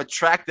is from a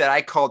track that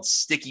I called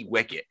Sticky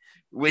Wicket,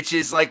 which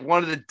is like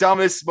one of the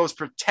dumbest, most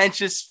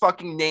pretentious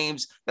fucking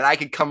names that I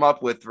could come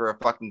up with for a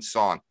fucking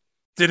song.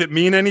 Did it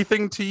mean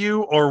anything to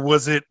you, or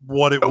was it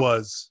what it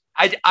was?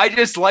 I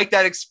just like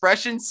that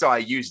expression, so I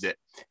used it.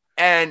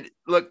 And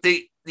look,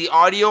 the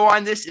audio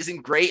on this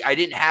isn't great. I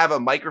didn't have a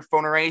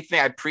microphone or anything.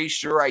 I'm pretty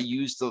sure I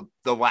used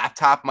the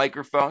laptop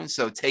microphone.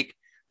 So take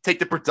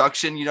the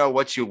production, you know,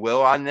 what you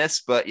will on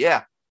this. But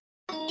yeah.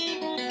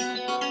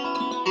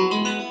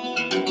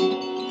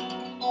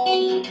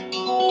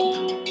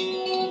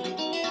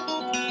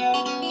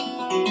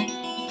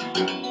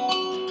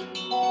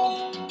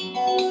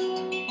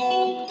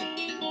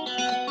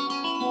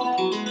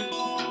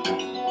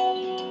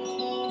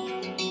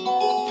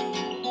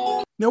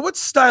 Now, what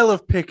style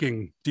of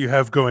picking do you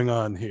have going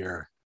on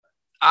here?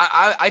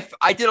 I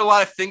did a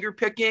lot of finger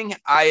picking.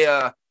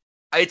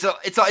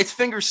 It's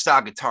finger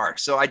style guitar.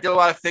 So I did a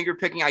lot of finger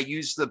picking. I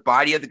used the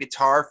body of the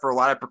guitar for a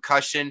lot of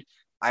percussion.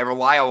 I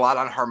rely a lot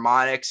on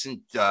harmonics and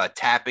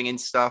tapping and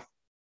stuff.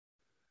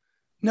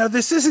 Now,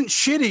 this isn't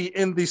shitty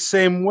in the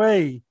same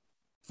way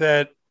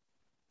that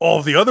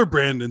all the other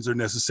Brandons are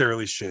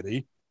necessarily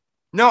shitty.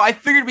 No, I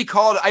figured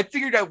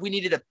that we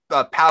needed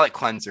a palate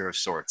cleanser of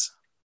sorts.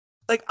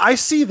 Like, I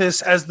see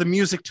this as the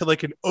music to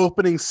like an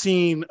opening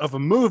scene of a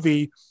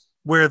movie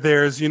where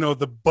there's, you know,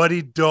 the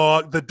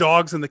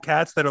dogs and the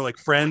cats that are like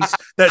friends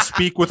that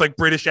speak with like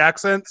British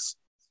accents.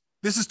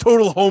 This is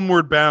total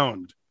Homeward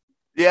Bound.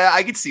 Yeah,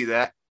 I can see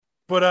that.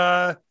 But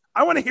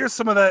I want to hear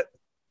some of that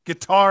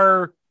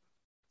guitar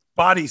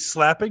body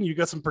slapping. You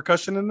got some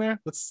percussion in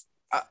there?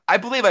 I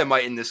believe I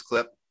might in this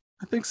clip.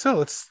 I think so.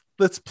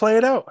 Let's play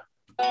it out.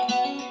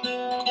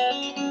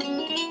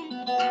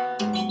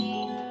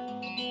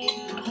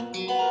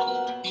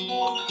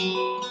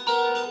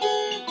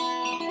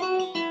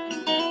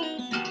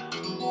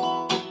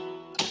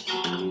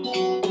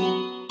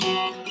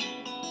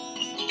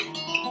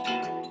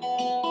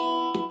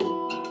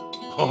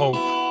 Oh,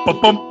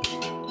 bump.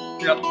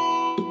 Yep.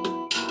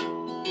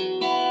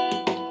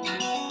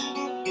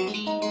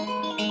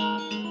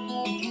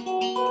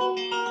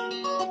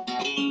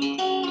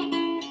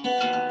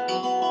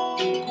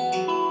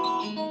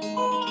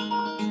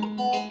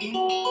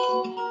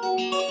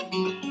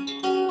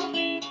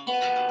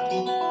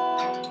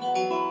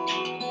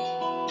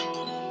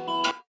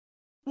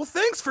 Well,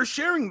 thanks for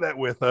sharing that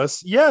with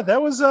us. Yeah,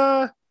 that was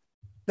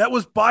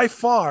by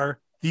far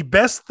the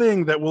best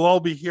thing that we'll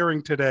all be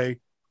hearing today,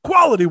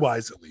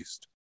 quality-wise at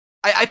least.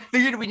 I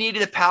figured we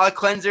needed a palate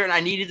cleanser, and I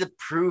needed to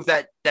prove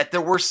that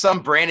there were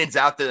some Brandons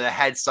out there that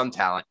had some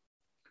talent.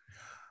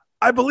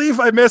 I believe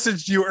I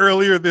messaged you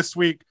earlier this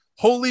week.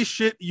 Holy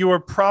shit, you are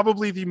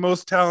probably the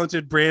most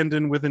talented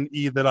Brandon with an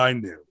E that I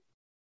knew.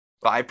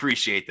 Well, I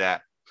appreciate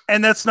that.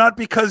 And that's not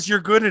because you're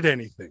good at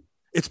anything.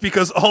 It's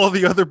because all of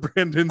the other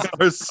Brandons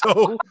are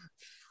so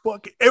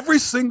every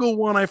single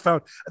one I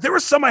found. There were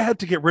some I had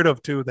to get rid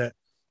of too that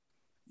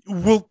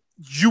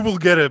you will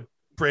get a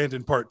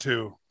Brandon part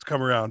 2 to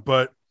come around.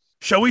 But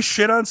shall we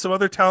shit on some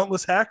other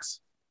talentless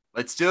hacks?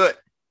 Let's do it.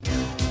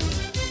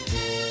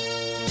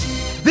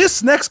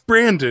 This next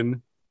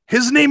Brandon,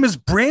 his name is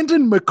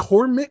Branden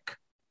McCormick.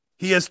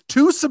 He has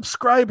 2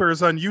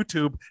 subscribers on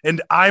YouTube,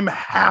 and I'm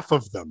half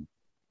of them.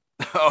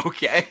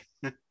 Okay.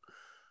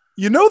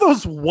 You know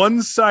those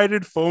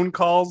one-sided phone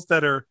calls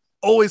that are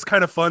always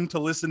kind of fun to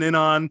listen in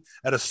on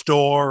at a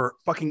store or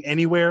fucking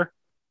anywhere?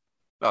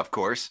 Of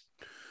course.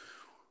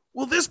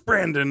 Well, this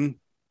Brandon,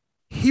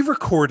 he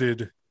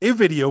recorded a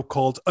video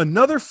called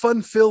Another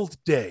Fun-Filled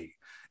Day.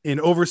 In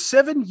over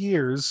 7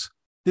 years,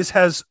 this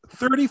has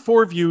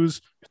 34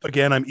 views.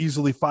 Again, I'm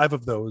easily 5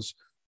 of those.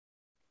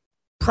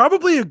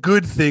 Probably a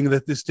good thing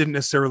that this didn't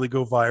necessarily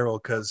go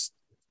viral because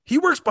he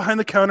works behind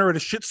the counter at a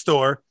shit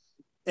store,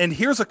 and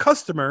here's a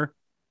customer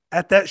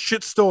at that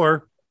shit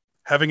store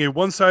having a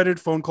one-sided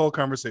phone call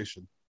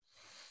conversation.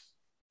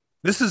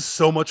 This is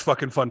so much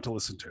fucking fun to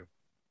listen to.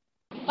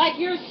 Like,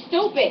 you're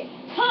stupid.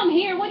 Come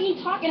here. What are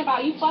you talking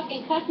about? You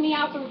fucking cuss me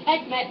out through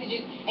text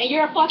messages, and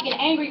you're a fucking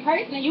angry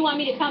person, and you want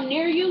me to come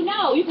near you?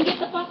 No, you can get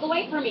the fuck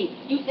away from me.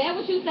 You said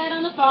what you said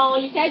on the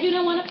phone. You said you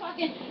didn't want to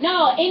fucking...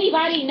 No,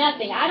 anybody,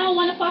 nothing. I don't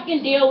want to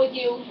fucking deal with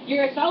you.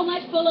 You're so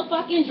much full of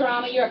fucking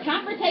drama. You're a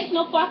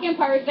confrontational fucking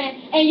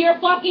person, and you're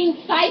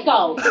fucking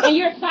psycho. And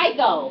you're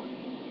psycho.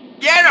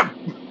 Get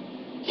him!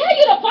 Tell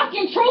you the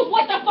fucking truth.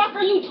 What the fuck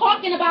are you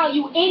talking about,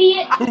 you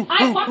idiot?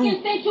 I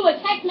fucking sent you a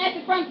text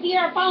message from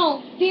Sierra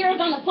phone.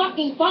 Sierra's on the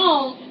fucking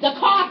phone. The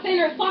call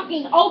center's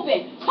fucking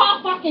open.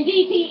 Call fucking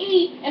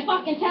DTE and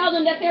fucking tell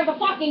them that there's a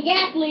fucking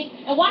gas leak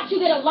and watch you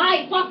get a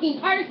live fucking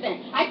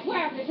person. I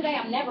swear after today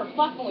I'm never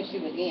fucking with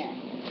you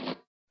again.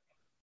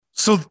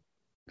 So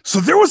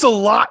there was a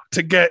lot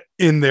to get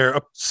in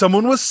there.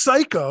 Someone was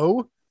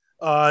psycho.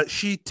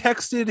 She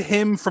texted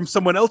him from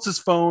someone else's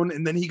phone,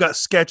 and then he got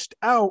sketched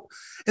out.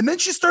 And then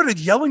she started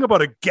yelling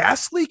about a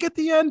gas leak at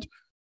the end.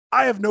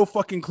 I have no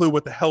fucking clue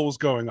what the hell was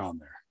going on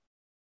there.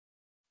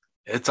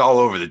 It's all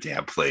over the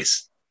damn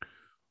place.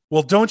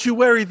 Well, don't you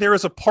worry. There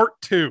is a part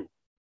 2.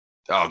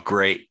 Oh,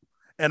 great.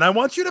 And I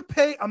want you to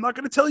pay, I'm not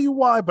going to tell you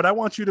why, but I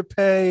want you to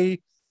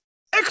pay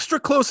extra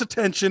close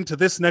attention to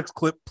this next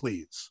clip,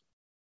 please.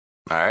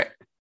 All right.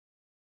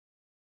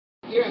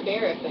 You're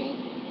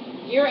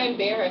embarrassing. You're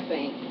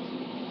embarrassing.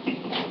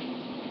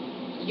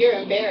 You're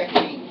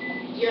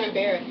embarrassing. You're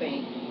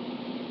embarrassing.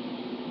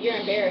 You're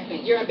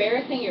embarrassing. You're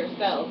embarrassing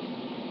yourself.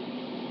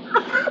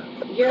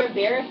 You're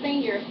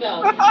embarrassing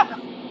yourself.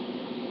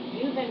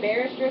 You've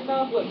embarrassed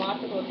yourself with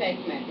multiple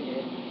text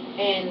messages.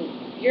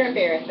 And you're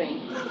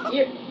embarrassing.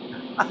 You're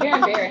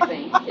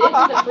embarrassing. This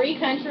is a free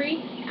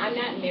country. I'm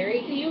not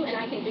married to you, and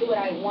I can do what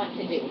I want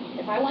to do.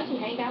 If I want to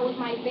hang out with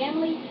my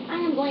family, I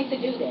am going to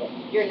do that.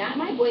 You're not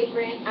my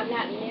boyfriend. I'm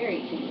not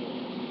married to you.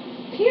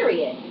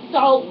 Period.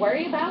 So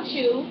worry about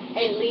you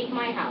and leave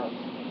my house.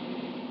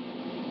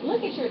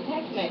 Look at your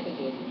text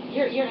messages.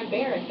 You're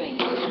embarrassing.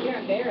 You're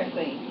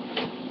embarrassing.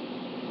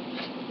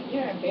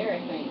 You're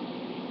embarrassing.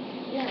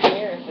 You're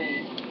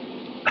embarrassing.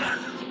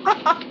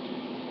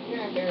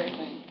 You're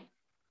embarrassing.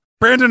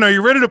 Brandon, are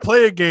you ready to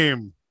play a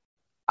game?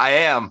 I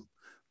am.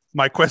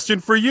 My question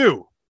for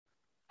you.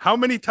 How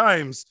many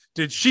times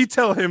did she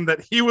tell him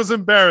that he was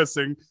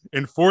embarrassing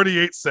in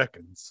 48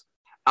 seconds?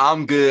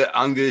 I'm good.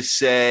 I'm going to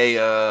say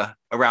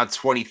around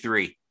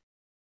 23.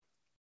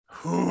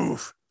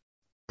 Oof.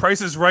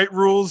 Price is Right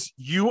rules.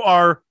 You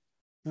are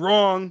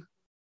wrong.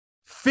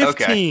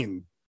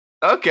 15.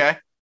 Okay.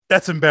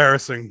 That's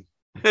embarrassing.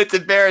 It's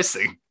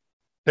embarrassing.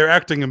 They're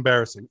acting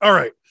embarrassing. All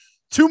right.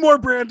 2 more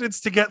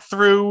Brandons to get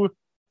through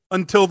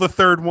until the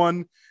third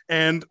one.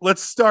 And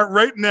let's start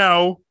right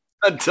now.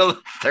 Until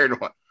the third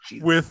one.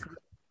 Jesus. With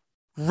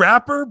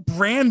rapper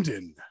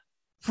Branden.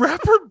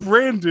 Rapper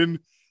Branden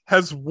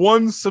has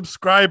 1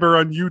 subscriber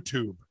on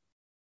YouTube.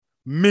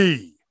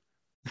 Me.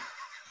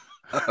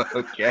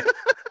 Okay.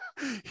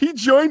 He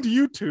joined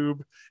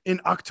YouTube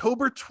in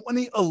October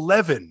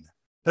 2011.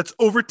 That's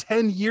over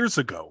 10 years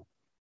ago.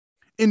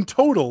 In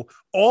total,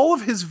 all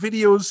of his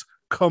videos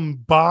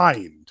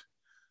combined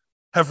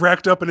have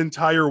racked up an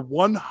entire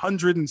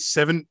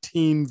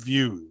 117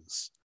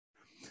 views.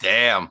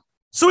 Damn.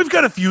 So we've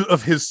got a few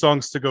of his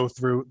songs to go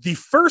through. The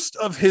first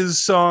of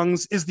his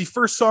songs is the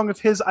first song of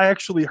his I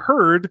actually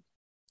heard.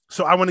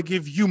 So I want to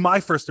give you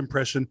my first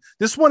impression.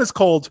 This one is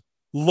called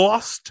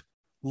Lost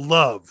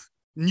Love.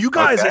 And you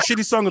guys at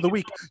Shitty Song of the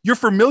Week, you're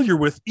familiar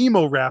with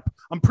emo rap.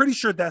 I'm pretty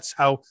sure that's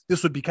how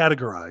this would be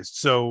categorized.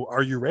 So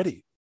are you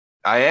ready?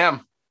 I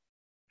am.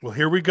 Well,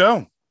 here we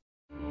go.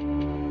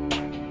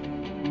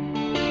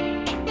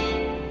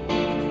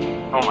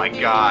 Oh my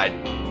God.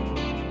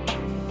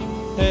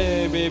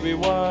 Hey baby,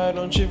 why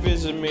don't you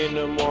visit me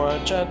no more? I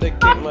tried to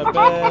kick my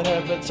bad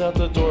habits out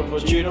the door,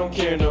 but you don't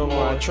care no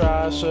more. I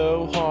try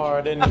so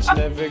hard and it's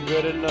never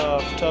good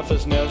enough. Tough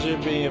as nails you're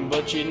being,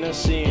 but you're not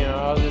seeing.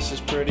 Oh, this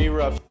is pretty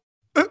rough.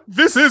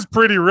 This is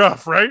pretty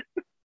rough, right?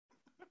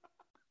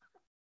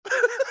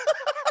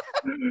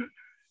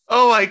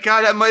 Oh my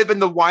God, that might have been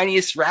the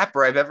whiniest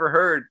rapper I've ever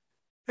heard.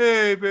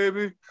 Hey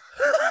baby.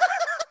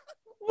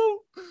 Well,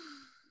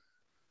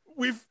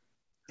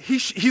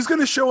 he's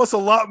going to show us a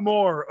lot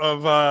more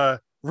of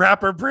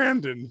rapper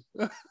Branden.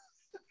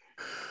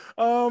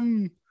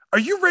 Are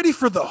you ready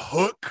for the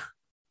hook?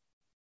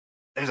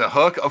 There's a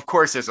hook? Of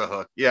course there's a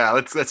hook. Yeah,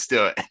 let's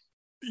do it.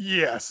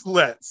 Yes,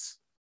 let's.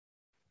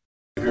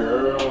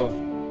 Girl,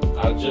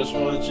 I just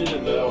want you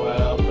to know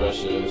how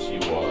precious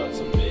you are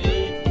to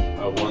me.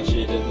 I want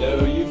you to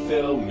know you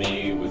fill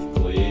me with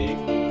glee.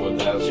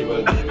 Without you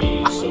I'd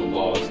be so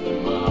lost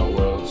in my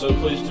world. So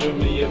please do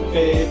me a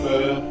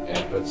favor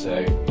and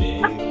protect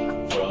me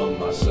from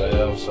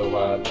myself so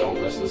I don't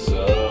mess this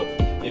up.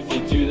 If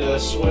you do that, I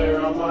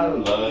swear on my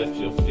life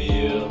you'll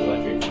feel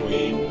like a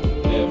queen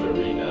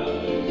every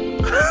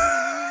night.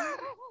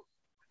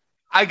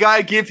 I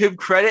gotta give him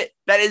credit.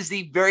 That is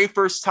the very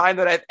first time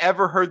that I've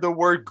ever heard the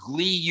word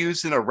glee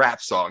used in a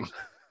rap song.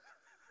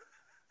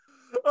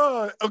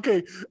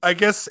 Okay, I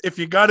guess if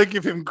you gotta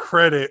give him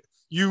credit,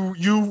 you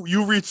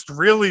reached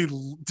really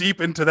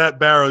deep into that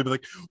barrel. You'd be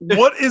like,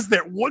 what is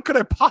there? What could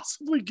I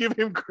possibly give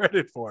him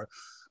credit for?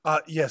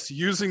 Yes,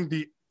 using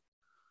the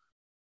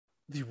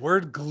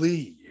word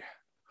glee.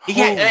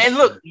 And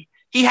look,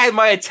 he had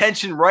my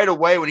attention right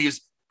away when he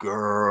was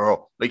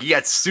girl. Like he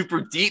got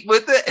super deep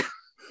with it.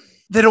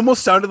 That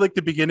almost sounded like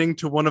the beginning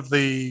to one of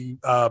the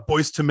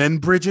Boys to Men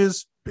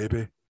bridges.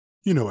 Baby,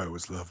 you know I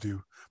always loved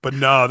you. But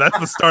no, that's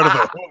the start of the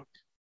hook.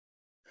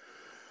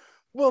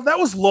 Well, that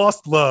was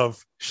Lost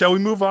Love. Shall we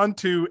move on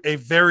to a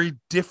very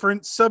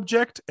different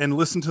subject and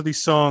listen to the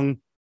song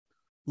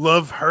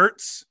Love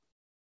Hurts?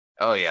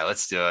 Oh, yeah,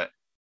 let's do it.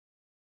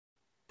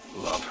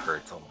 Love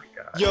Hurts. Oh, my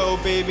God. Yo,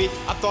 baby,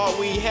 I thought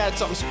we had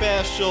something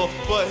special,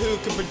 but who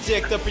could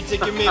predict the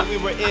predicament we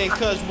were in?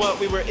 Cause what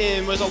we were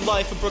in was a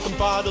life of broken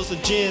bottles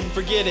of gin.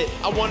 Forget it,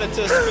 I wanted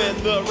to spend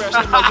the rest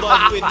of my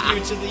life with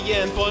you to the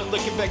end, but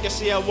looking back I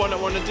see I wanna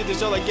do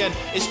this all again.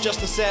 It's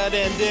just a sad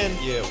ending.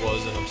 Yeah, it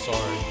was, and I'm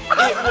sorry.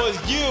 It was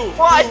you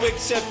who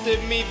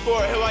accepted me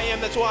for who I am.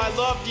 That's why I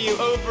loved you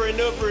over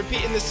and over,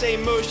 repeating the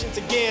same motions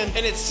again.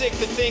 And it's sick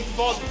to think of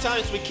all the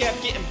times we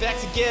kept getting back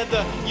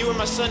together. You were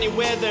my sunny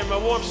weather, my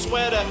warm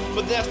sweater,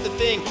 but that's the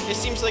thing, it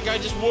seems like I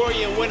just wore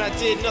you, and when I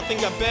did, nothing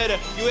got better.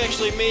 You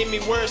actually made me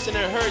worse, and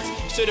it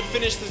hurts. So to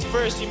finish this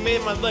verse, you made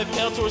my life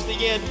hell towards the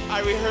end. I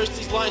rehearsed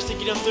these lines to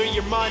get them through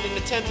your mind, and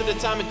a tenth of the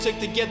time it took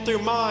to get through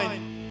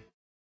mine.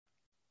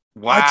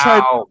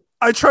 Wow.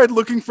 I tried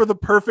looking for the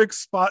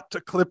spot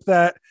to clip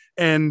that,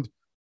 and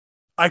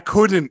I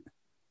couldn't.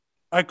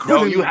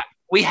 No,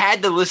 we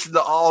had to listen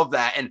to all of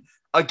that. And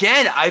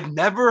again, I've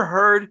never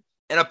heard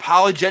an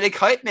apologetic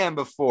hype man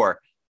before.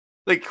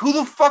 Like, who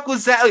the fuck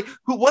was that? Like,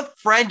 what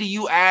friend do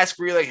you ask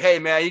where you're like, hey,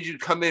 man, I need you to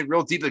come in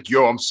real deep? Like,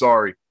 yo, I'm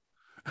sorry.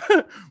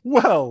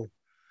 Well,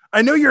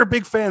 I know you're a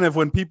big fan of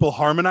when people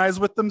harmonize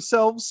with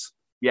themselves.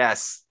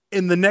 Yes.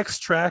 In the next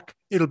track,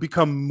 it'll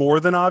become more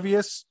than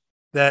obvious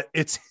that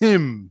it's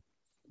him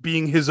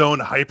being his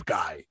own hype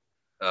guy.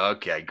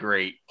 Okay,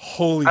 great.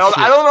 Holy shit.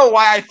 I don't know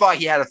why I thought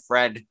he had a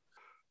friend.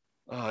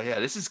 Oh,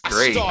 yeah, this is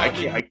great.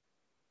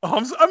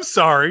 I'm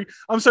sorry.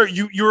 I'm sorry.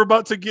 You were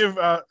about to give...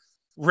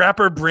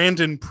 rapper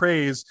Branden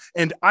praise,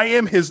 and I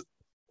am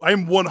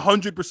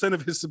 100%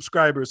 of his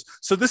subscribers,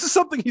 so this is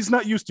something he's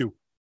not used to.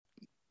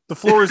 The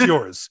floor is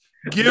yours.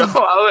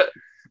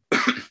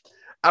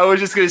 I was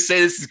just gonna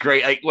say this is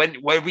great. Like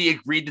when we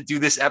agreed to do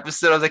this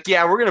episode, I was like,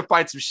 yeah, we're gonna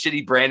find some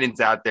shitty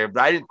Brandons out there,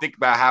 but I didn't think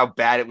about how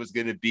bad it was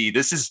gonna be.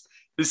 This is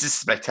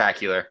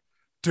spectacular,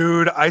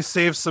 dude. I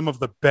saved some of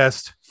the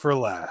best for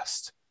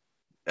last.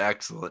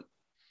 Excellent.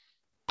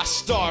 I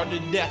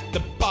started at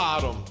the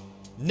bottom.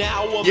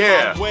 Now I'm on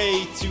my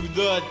way to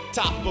the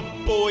top, but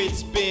boy,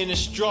 it's been a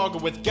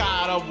struggle. With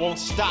God, I won't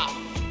stop.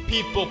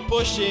 People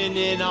pushing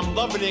and I'm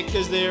loving it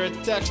cause their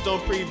attacks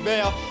don't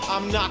prevail.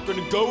 I'm not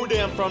gonna go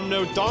down from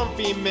no darn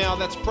female.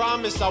 That's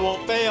promised I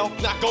won't fail.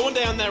 Not going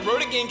down that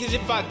road again cause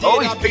if I did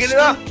I'd be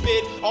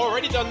stupid.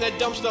 Already done that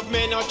dumb stuff,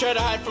 man. I'll try to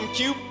hide from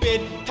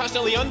Cupid.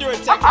 Constantly under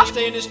attack, but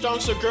staying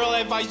strong. So girl, I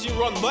advise you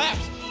run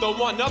laps. Don't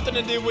want nothing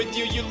to do with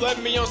you. You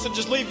led me on, so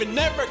just leave and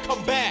never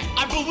come back.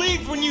 I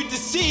believed when you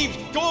deceived.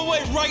 Go away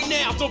right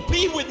now. Don't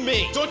be with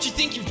me. Don't you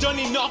think you've done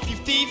enough, you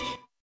thief?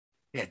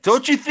 Yeah,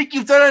 don't you think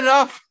you've done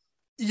enough?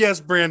 Yes,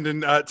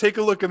 Brandon, take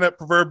a look in that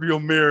proverbial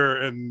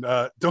mirror and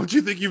don't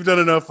you think you've done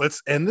enough?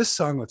 Let's end this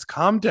song. Let's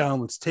calm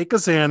down. Let's take a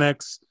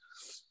Xanax.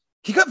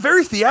 He got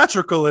very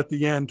theatrical at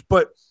the end,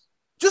 but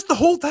just that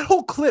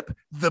whole clip,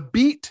 the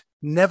beat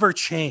never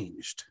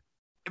changed.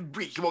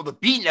 Well, the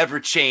beat never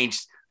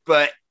changed,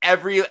 but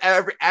every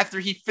after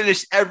he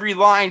finished every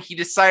line, he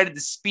decided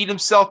to speed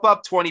himself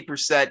up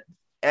 20%,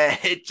 and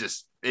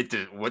it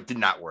did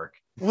not work.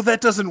 Well,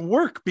 that doesn't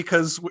work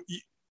because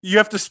you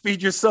have to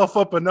speed yourself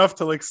up enough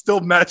to like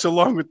still match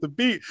along with the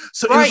beat.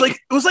 So right.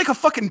 it was like a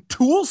fucking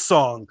Tool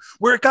song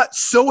where it got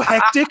so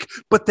hectic,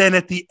 but then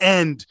at the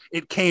end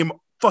it came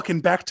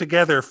fucking back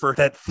together for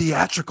that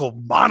theatrical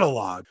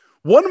monologue.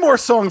 One more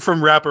song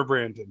from rapper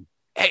Branden.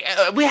 Hey,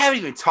 we haven't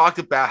even talked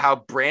about how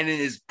Branden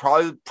is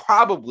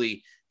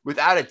probably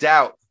without a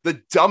doubt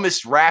the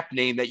dumbest rap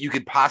name that you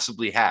could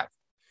possibly have.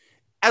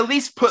 At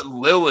least put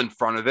Lil in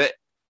front of it.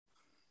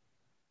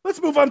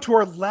 Let's move on to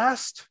our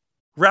last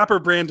rapper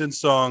Branden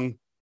song.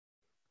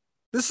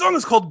 This song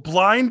is called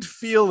Blind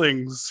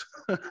Feelings.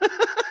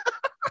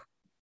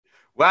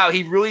 Wow,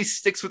 he really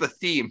sticks with a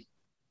theme.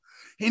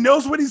 He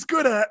knows what he's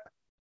good at.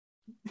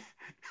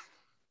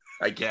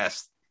 I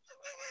guess.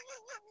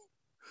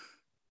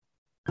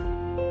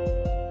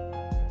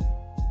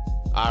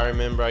 I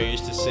remember I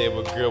used to say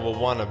what girl would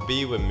wanna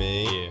be with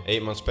me.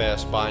 8 months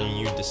passed by and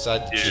you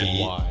decided to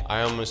cheat. Why?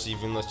 I almost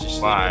even let you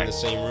sleep in the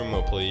same room,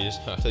 oh please.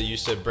 Till you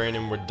said,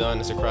 Branden, we're done,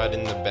 as I cried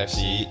in the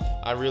backseat.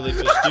 I really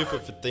feel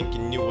stupid for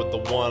thinking you were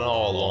the one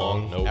all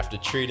along. Nope. After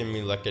treating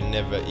me like I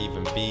never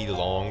even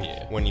belonged.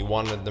 When you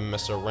wanted to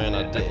mess around,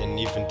 I didn't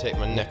even take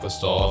my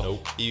necklace off.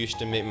 Nope. You used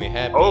to make me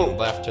happy and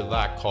laugh till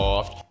I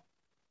coughed.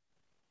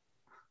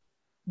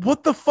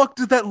 What the fuck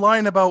did that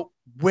line about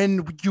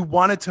when you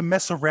wanted to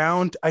mess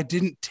around, I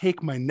didn't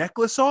take my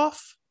necklace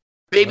off?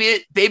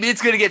 Baby,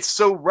 it's going to get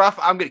so rough,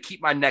 I'm going to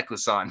keep my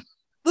necklace on.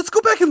 Let's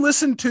go back and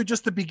listen to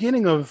just the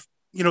beginning of,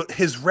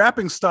 his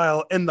rapping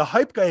style and the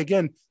hype guy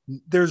again.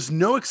 There's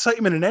no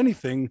excitement in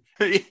anything.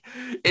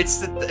 It's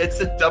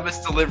the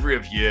dumbest delivery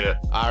of yeah.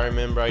 I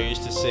remember I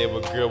used to say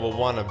what girl would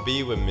wanna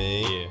be with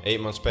me. 8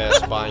 months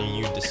passed by and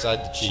you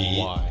decided to cheat.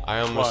 Why? I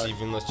almost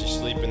even let you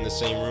sleep in the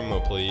same room,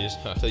 oh please.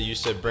 Till you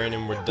said,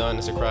 Branden, we're done,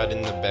 as I cried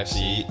in the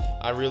backseat.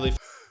 I really...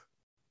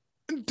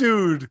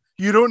 Dude,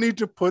 you don't need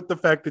to put the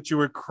fact that you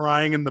were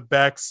crying in the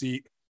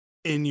backseat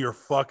in your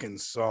fucking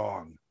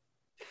song.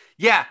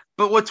 Yeah,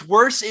 but what's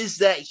worse is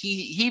that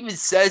he even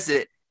says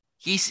it.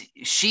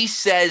 She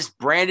says,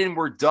 Branden,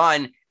 we're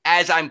done,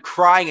 as I'm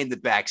crying in the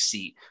back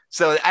seat.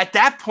 So at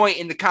that point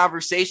in the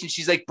conversation,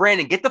 she's like,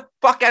 Branden, get the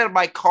fuck out of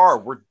my car.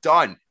 We're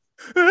done.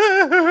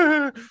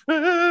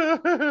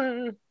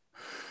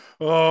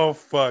 Oh,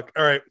 fuck.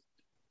 All right.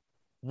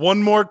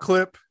 One more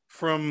clip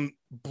from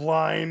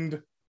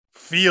Blind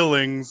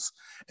Feelings,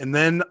 and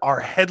then our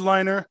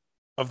headliner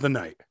of the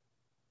night.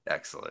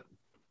 Excellent.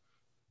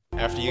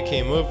 After you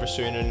came over,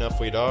 soon enough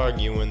we'd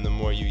argue, and the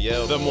more you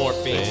yelled, the more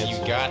fancy you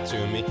got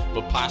to me.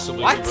 But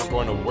possibly we were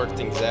going to work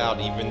things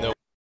out, even though...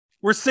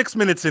 We're 6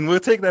 minutes in.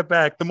 We'll take that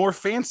back. The more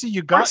fancy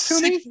you got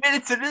to me? 6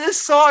 minutes into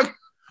this song.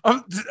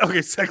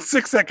 Okay, 6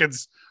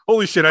 seconds.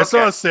 Holy shit, I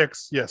saw a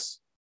 6. Yes.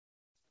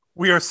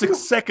 We are 6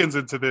 seconds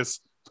into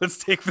this. Let's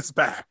take this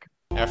back.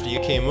 After you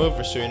came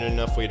over, soon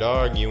enough we'd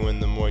argue,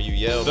 and the more you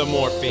yelled, the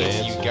more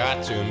fancy you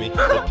got to me.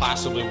 But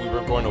possibly we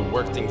were going to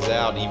work things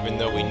out, even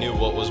though we knew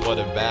what was what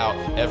about.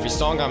 Every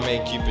song I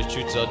make, Cupid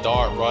shoots a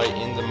dart right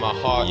into my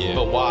heart.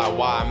 But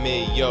why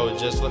me? Yo,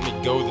 just let me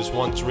go this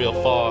once real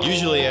far.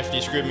 Usually after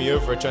you screwed me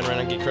over, I turn around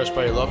and get crushed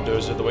by your love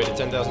dozer. The way to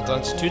 10,000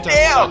 tons, 2 times,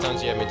 5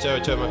 times. You had me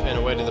towed my pen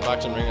away to the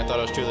boxing ring. I thought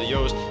I was truly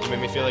yours. You made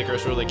me feel like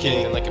Earth's really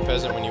king, and like a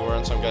peasant when you were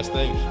on some guy's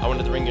thing. I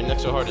wanted to wring your neck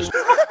so hard as...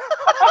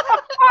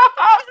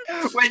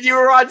 When you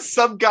were on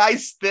some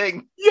guy's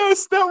thing.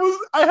 Yes,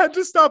 I had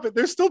to stop it.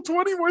 There's still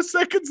 20 more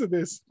seconds of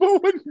this.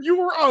 But when you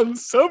were on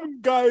some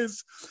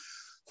guy's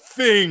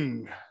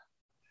thing.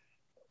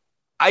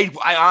 I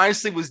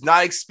honestly was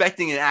not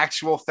expecting an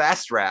actual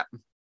fast rap.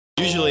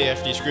 Usually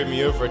after you screwed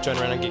me over, I turn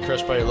around and get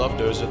crushed by your love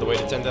dozer. The way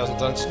to 10,000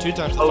 tons, 2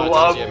 times the 5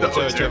 times. Yeah, me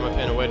too. I turned my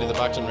pen away to the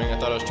boxing ring. I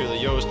thought I was truly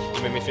yours.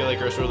 You made me feel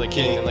like Earth's really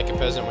king, and like a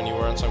peasant when you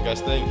were on some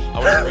guy's thing. I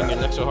wanted to wring your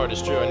neck so hard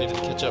it's true. I needed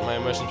to catch up my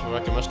emotions before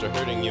I could muster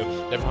hurting you.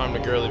 Never harmed a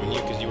girl, even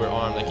you, because you were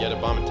armed like you had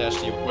a bomb attached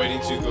to you.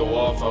 Waiting to go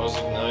off, I was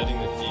igniting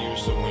the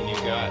fuse. So when you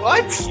got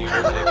you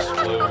would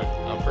explode.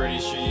 I'm pretty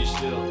sure you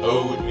still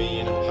owed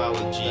me an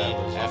apology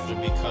after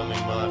becoming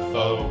my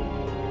foe.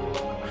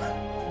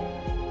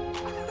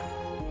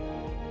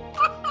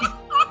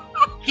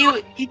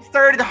 He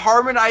started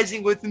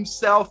harmonizing with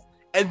himself,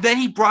 and then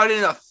he brought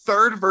in a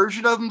third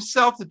version of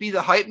himself to be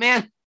the hype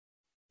man.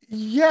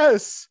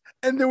 Yes.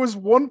 And there was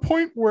one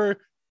point where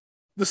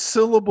the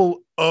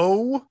syllable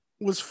O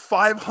was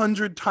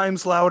 500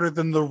 times louder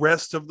than the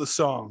rest of the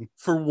song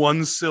for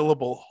one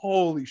syllable.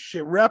 Holy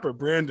shit. Rapper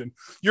Branden,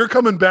 you're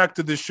coming back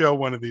to this show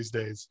one of these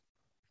days.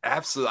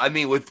 Absolutely. I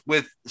mean,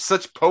 with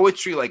such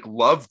poetry like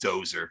Love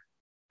Dozer.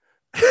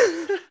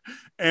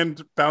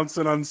 And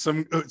bouncing on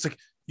some, it's like,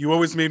 you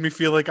always made me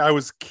feel like I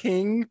was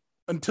king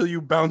until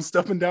you bounced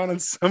up and down on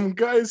some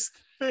guy's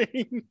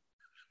thing.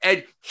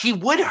 And he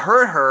would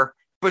hurt her,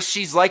 but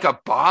she's like a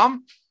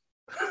bomb.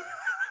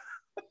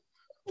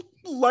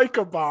 Like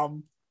a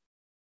bomb.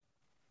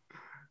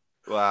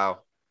 Wow.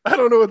 I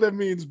don't know what that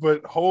means,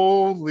 but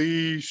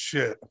holy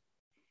shit.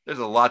 There's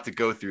a lot to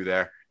go through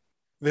there.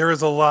 There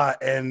is a lot,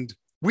 and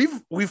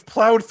we've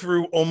plowed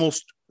through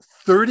almost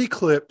 30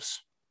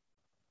 clips.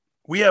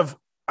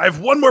 I have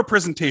one more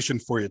presentation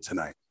for you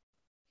tonight.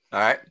 All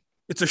right.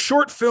 It's a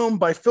short film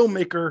by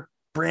filmmaker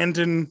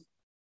Branden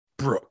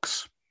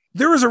Brooks.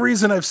 There is a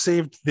reason I've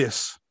saved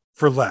this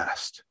for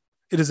last.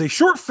 It is a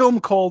short film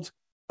called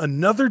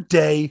Another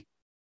Day,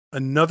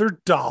 Another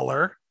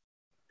Dollar,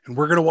 and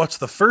we're going to watch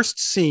the first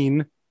scene.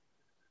 We'll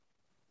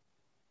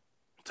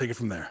take it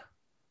from there.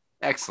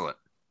 Excellent.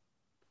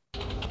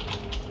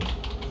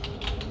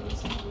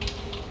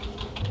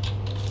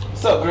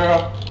 What's up,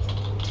 girl?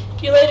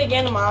 You late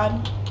again,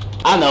 Ahmad.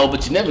 I know,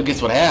 but you never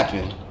guess what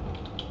happened.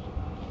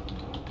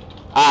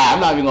 I'm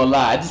not even gonna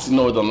lie, I just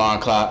ignored the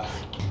alarm clock.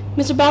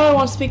 Mr. Ballard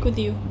wants to speak with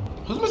you.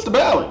 Who's Mr.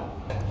 Ballard?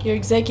 Your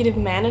executive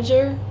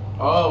manager?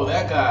 Oh,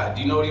 that guy.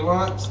 Do you know what he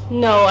wants?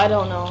 No, I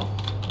don't know.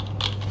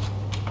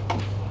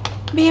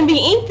 B&B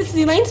Inc., this is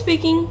Elaine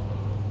speaking.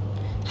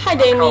 Hi,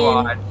 Damien.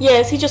 come on.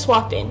 Yes, he just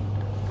walked in.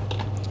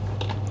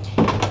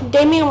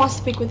 Damien wants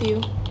to speak with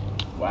you.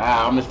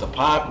 Wow, Mr.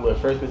 Popular.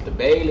 First Mr.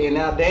 Bailey and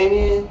now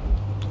Damien.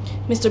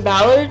 Mr.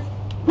 Ballard?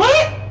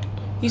 What?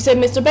 You said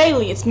Mr.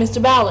 Bailey. It's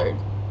Mr. Ballard.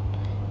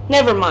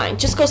 Never mind.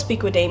 Just go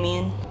speak with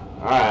Damien.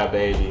 Alright,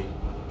 baby.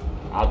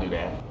 I'll do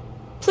that.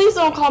 Please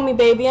don't call me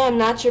baby. I am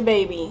not your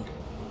baby.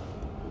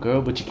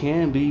 Girl, but you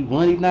can be.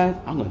 One of these nights,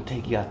 I'm gonna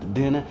take you out to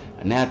dinner,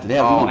 and after that,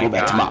 Oh we're my gonna go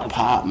back to God. my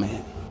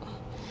apartment.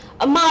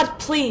 Ahmad,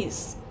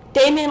 please.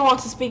 Damien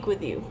wants to speak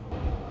with you.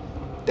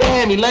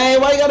 Damn,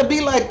 Elaine, why you gotta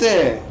be like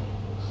that?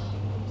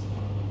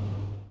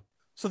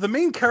 So the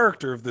main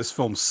character of this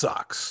film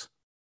sucks.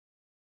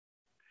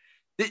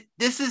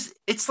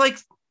 It's like,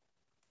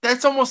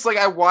 that's almost like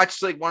I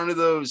watched like one of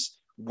those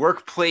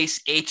workplace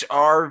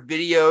HR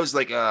videos,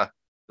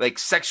 like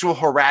sexual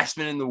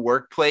harassment in the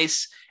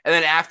workplace. And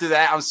then after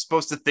that, I'm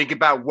supposed to think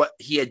about what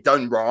he had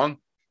done wrong.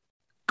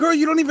 Girl,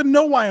 you don't even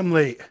know why I'm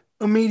late.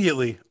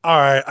 Immediately. All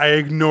right, I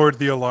ignored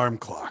the alarm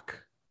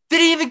clock.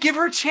 Didn't even give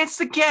her a chance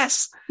to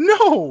guess.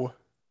 No,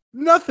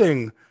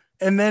 nothing.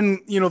 And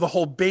then, the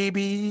whole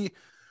baby.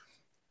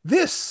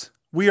 This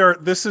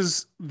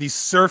is the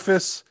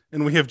surface,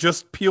 and we have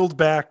just peeled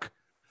back.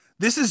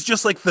 This is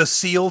just like the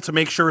seal to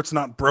make sure it's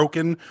not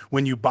broken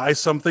when you buy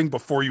something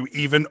before you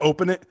even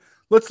open it.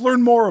 Let's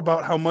learn more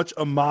about how much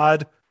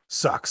Ahmad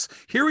sucks.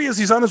 Here he is.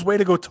 He's on his way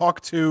to go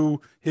talk to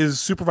his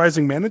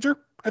supervising manager,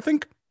 I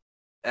think.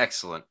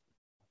 Excellent.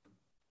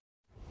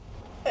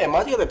 Hey,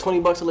 Ahmad, you got that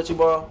 $20 to let you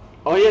borrow?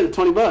 Oh yeah, the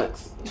 $20. You're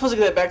supposed to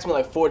get that back to me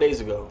like 4 days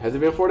ago. Has it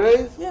been 4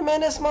 days? Yeah,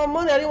 man, that's my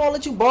money. I didn't want to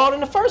let you borrow it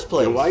in the first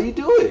place. Then why you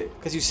do it?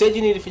 Because you said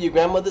you needed it for your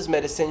grandmother's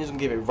medicine. You're going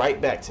to give it right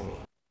back to me.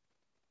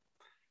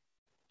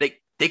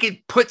 They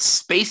could put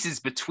spaces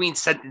between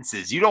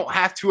sentences. You don't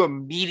have to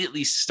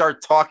immediately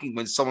start talking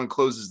when someone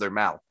closes their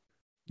mouth.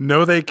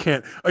 No, they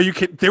can't. Are you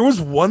kidding? There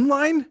was one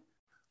line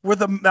where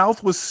the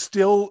mouth was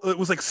still, it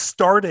was like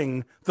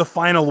starting the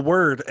final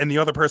word, and the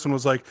other person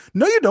was like,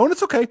 no, you don't.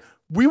 It's okay.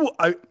 We will.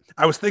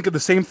 I was thinking the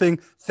same thing.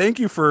 Thank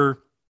you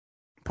for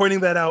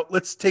pointing that out.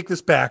 Let's take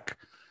this back.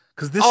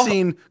 Because this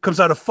scene comes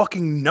out of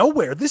fucking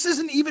nowhere. This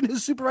isn't even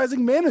his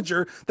supervising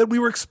manager that we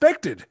were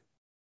expected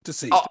to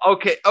see. Oh,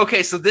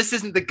 okay. So this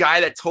isn't the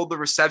guy that told the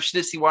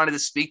receptionist he wanted to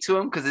speak to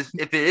him? Because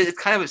if it is,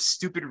 it's kind of a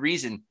stupid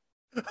reason.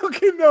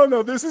 Okay,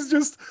 no. This is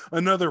just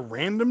another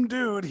random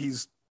dude.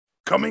 He's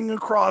coming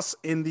across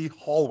in the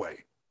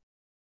hallway.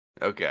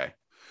 Okay.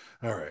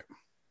 All right.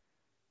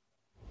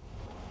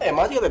 Hey,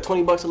 Ahmad, you got that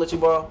 $20 to let you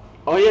borrow?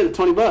 Oh yeah, the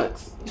 $20. You're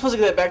supposed to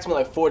get that back to me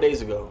like 4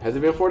 days ago. Has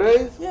it been 4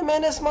 days? Yeah,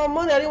 man, that's my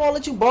money. I didn't want to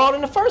let you borrow it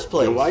in the first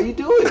place. Then why you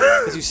do it?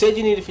 Because you said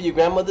you needed it for your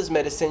grandmother's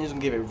medicine. You're going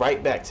to give it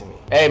right back to me.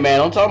 Hey man,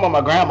 don't talk about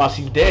my grandma.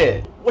 She's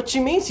dead. What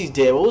you mean she's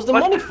dead? What was the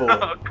money for?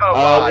 Come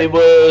on. It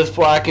was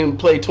for I can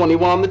play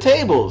 21 on the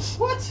tables.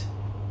 What?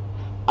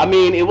 I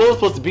mean, it was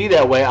supposed to be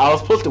that way. I was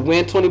supposed to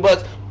win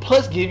 $20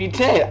 plus give you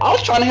 10. I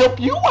was trying to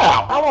help you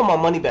out. I want my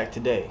money back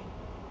today.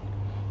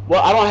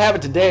 Well, I don't have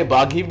it today, but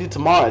I'll give you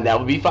tomorrow, and that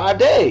would be 5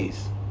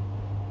 days.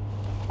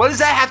 What does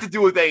that have to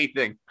do with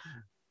anything?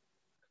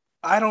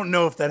 I don't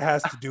know if that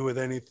has to do with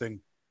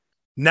anything.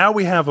 Now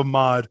we have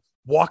Ahmad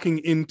walking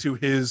into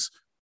his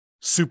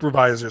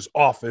supervisor's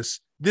office.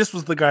 This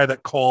was the guy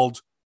that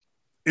called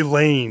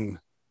Elaine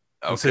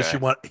and said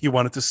he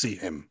wanted to see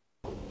him.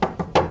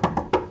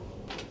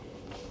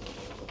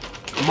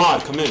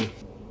 Ahmad, come in.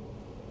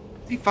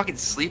 Is he fucking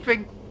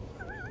sleeping?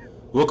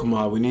 Look,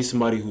 Ahmad, we need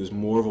somebody who's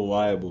more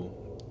reliable.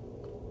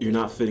 You're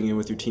not fitting in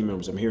with your team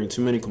members. I'm hearing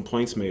too many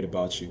complaints made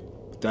about you.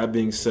 With that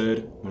being said,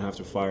 I'm gonna have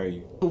to fire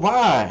you.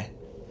 Why?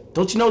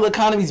 Don't you know the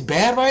economy's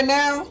bad right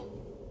now?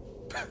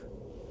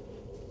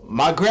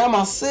 my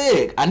grandma's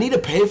sick. I need to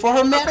pay for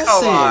her medicine.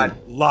 Come on.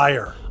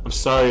 Liar. I'm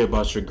sorry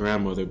about your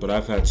grandmother, but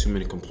I've had too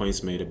many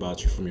complaints made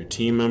about you from your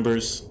team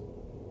members.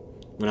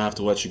 I'm gonna have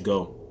to let you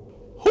go.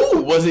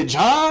 Who? Was it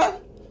John?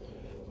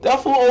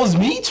 That fool owes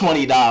me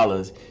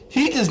 $20.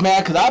 He just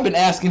mad because I've been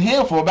asking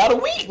him for about a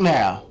week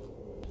now.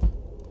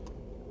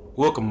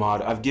 Look,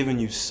 Ahmad, I've given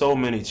you so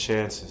many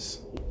chances.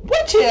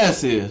 What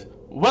chances?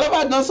 What have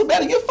I done so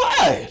bad to get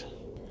fired?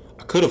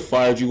 I could have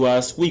fired you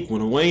last week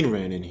when Elaine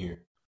ran in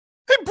here.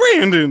 Hey,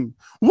 Brandon,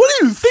 what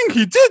do you think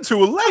he did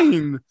to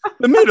Elaine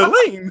that made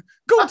Elaine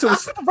go to the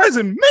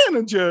supervising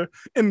manager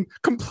and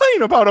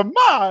complain about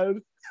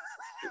Ahmad?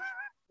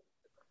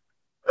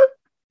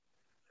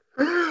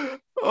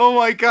 Oh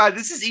my God,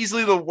 this is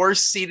easily the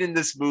worst scene in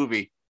this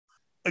movie.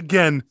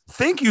 Again,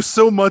 thank you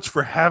so much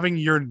for having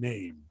your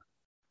name.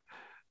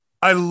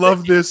 I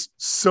love this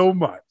so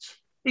much.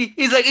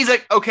 He's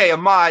like, okay,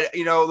 Ahmad,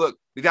 look,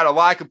 we've got a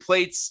lot of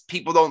complaints.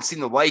 People don't seem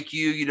to like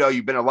you.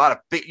 You've been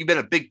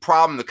a big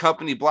problem in the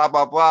company, blah,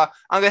 blah, blah.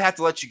 I'm going to have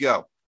to let you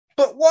go.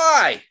 But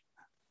why?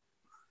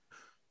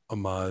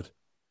 Ahmad,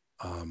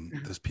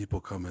 there's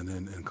people coming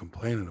in and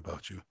complaining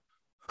about you.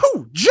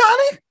 Who,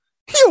 Johnny?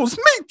 He owes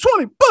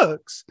me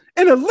 $20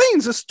 and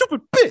Elaine's a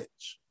stupid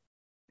bitch.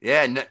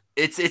 Yeah,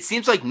 it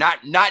seems like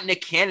not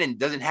Nick Cannon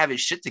doesn't have his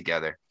shit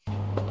together.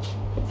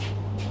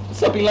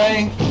 What's up,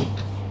 Elaine?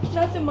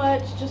 Nothing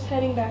much, just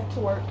heading back to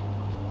work.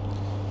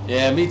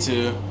 Yeah, me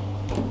too.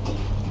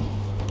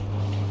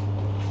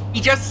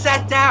 He just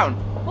sat down.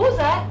 What was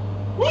that?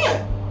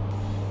 What?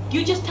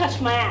 You just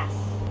touched my ass.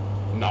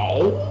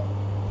 No.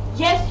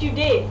 Yes, you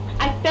did.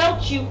 I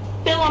felt you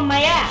feel on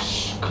my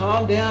ass.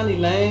 Calm down,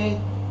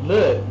 Elaine.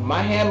 Look,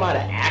 my hand might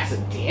have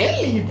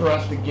accidentally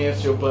brushed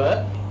against your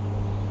butt.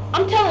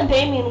 I'm telling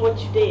Damien what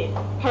you did,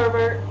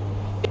 pervert.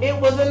 It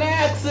was an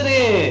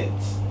accident.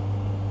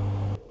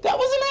 That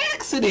was an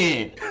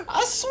accident.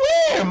 I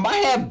swear, my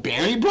hand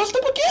barely brushed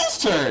up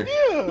against her.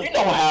 Yeah. You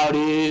know how it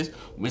is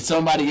when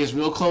somebody gets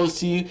real close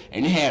to you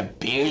and your hand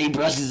barely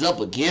brushes up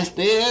against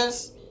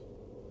theirs.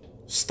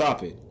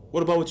 Stop it.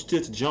 What about what you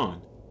did to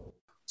John?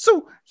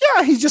 So,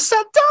 yeah, he just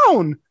sat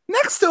down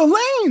next to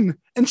Elaine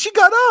and she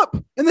got up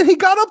and then he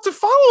got up to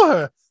follow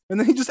her and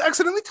then he just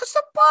accidentally touched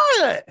her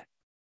butt.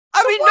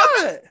 I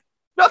mean,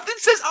 nothing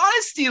says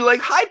honesty like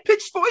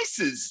high-pitched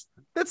voices.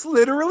 That's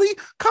literally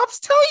cops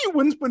tell you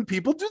when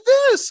people do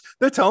this.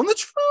 They're telling the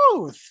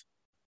truth.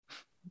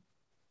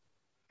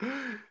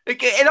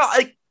 Okay,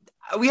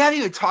 we haven't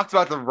even talked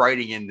about the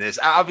writing in this.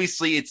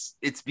 Obviously,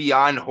 it's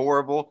beyond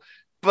horrible,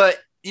 but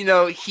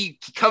he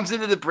comes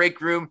into the break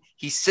room,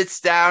 he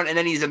sits down, and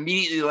then he's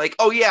immediately like,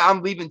 "Oh yeah,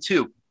 I'm leaving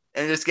too,"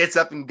 and just gets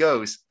up and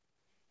goes.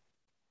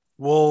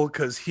 Well,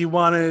 because he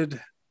wanted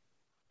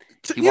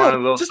to, wanted a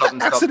little just something,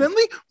 to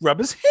accidentally rub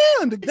his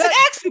hand. It's an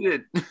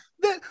accident.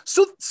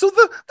 So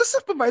the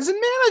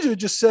supervising manager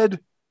just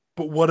said,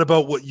 "But what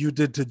about what you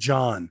did to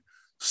John?"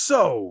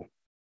 So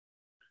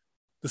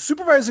the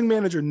supervising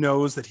manager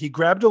knows that he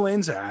grabbed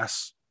Elaine's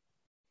ass.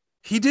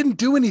 He didn't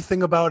do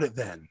anything about it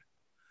then.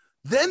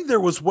 Then there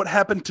was what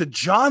happened to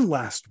John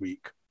last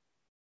week.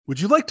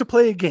 Would you like to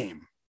play a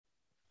game?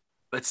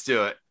 Let's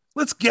do it.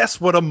 Let's guess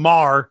what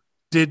Amar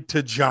did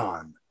to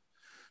John.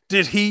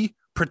 Did he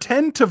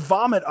pretend to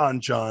vomit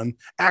on John,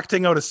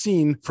 acting out a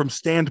scene from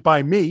Stand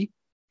By Me?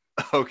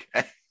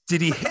 Okay.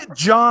 Did he hit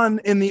John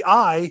in the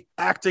eye,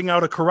 acting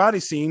out a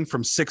karate scene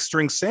from Six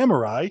String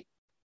Samurai?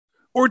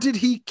 Or did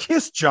he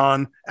kiss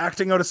John,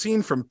 acting out a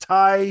scene from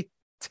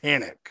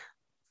Titanic?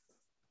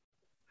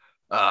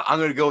 I'm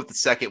going to go with the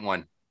second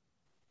one.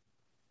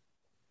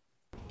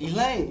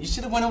 Elaine, you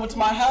should have went over to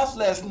my house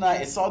last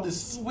night and saw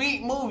this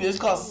sweet movie. It's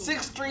called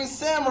Six String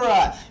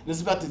Samurai. And it's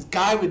about this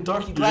guy with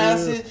darky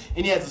glasses,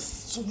 and he has a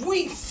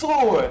sweet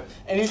sword,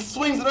 and he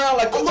swings it around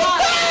like,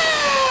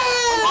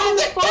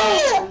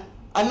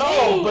 I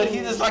know, but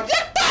he's just like,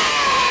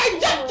 hey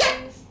guys.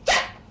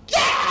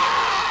 John,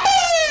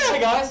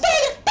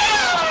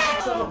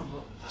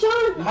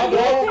 Hi,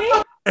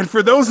 guys. And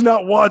for those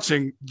not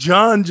watching,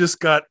 John just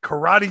got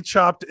karate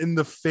chopped in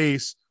the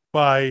face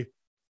by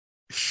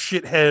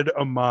shithead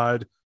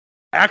Ahmad,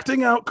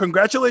 acting out,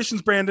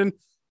 congratulations, Brandon,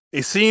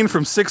 a scene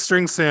from Six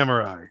String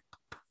Samurai.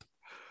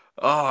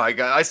 Oh my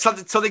God.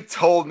 Something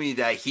told me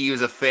that he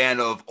was a fan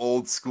of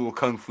old school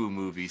kung fu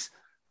movies.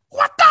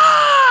 What the?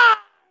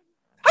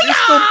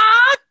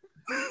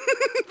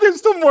 There's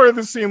still more of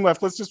the scene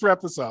left. Let's just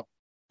wrap this up.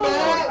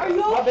 Are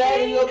you okay? My bad,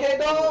 are you okay,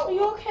 dog? Are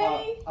you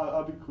okay?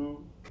 I'll be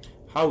cool.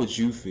 How would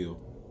you feel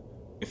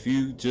if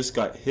you just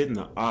got hit in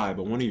the eye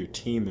by one of your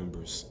team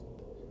members?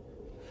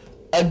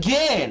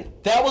 Again,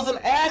 that was an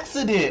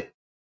accident.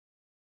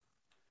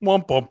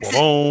 Womp, womp,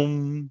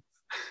 womp.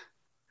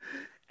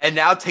 And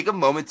now take a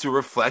moment to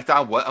reflect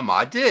on what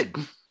Ahmad did.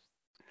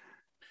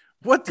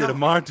 What did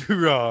Ahmad do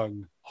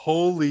wrong?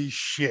 Holy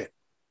shit.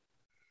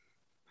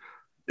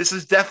 This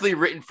is definitely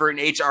written for an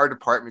HR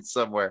department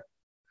somewhere.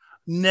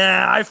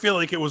 Nah, I feel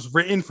like it was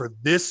written for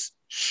this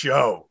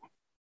show.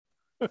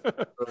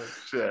 Oh,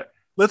 shit.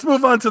 Let's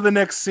move on to the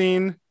next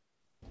scene.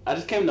 I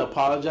just came to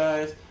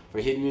apologize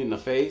for hitting you in the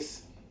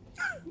face.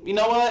 You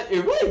know what?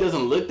 It really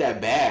doesn't look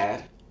that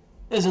bad.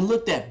 Doesn't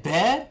look that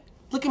bad?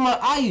 Look at my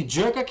eye, you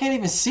jerk. I can't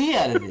even see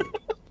out of it.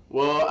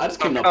 Well, I just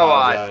came to come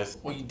on. apologize.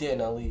 Well, you did,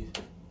 now leave.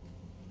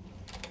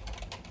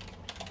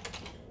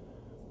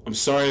 I'm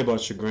sorry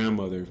about your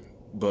grandmother,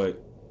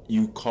 but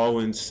you call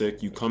in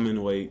sick, you come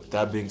in late.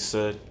 That being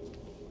said,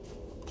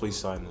 please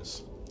sign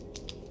this.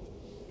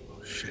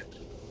 Oh, shit.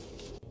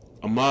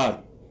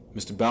 Ahmad,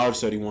 Mr. Ballard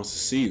said he wants to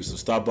see you, so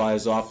stop by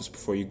his office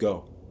before you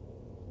go.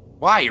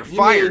 Why? You're You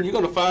fired. mean you're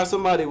gonna fire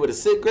somebody with a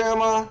sick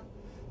grandma?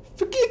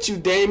 Forget you,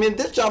 Damien.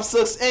 This job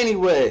sucks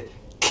anyway.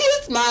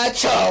 Kiss my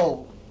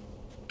chode.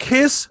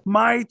 Kiss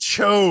my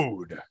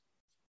chode.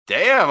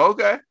 Damn,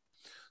 okay.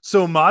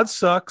 So Mod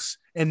sucks,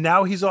 and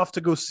now he's off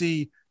to go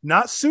see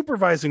not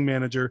supervising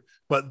manager,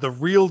 but the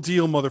real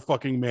deal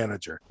motherfucking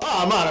manager.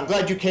 Ah, Ahmad, I'm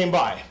glad you came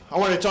by. I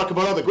wanted to talk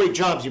about all the great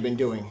jobs you've been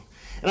doing.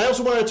 And I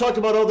also wanted to talk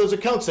about all those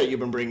accounts that you've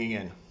been bringing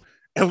in.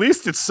 At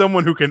least it's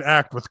someone who can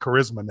act with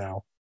charisma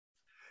now.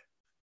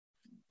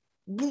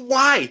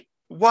 Why?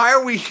 Why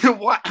are we?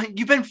 Why?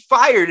 You've been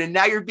fired, and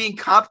now you're being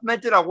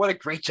complimented on what a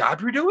great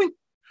job you're doing.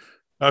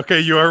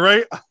 Okay, you all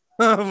right?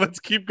 Let's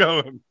keep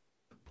going.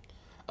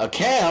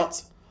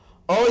 Accounts?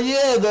 Oh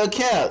yeah, the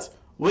accounts.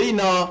 Well, you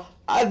know,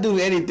 I'd do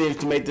anything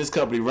to make this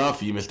company run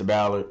for you, Mr.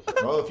 Ballard.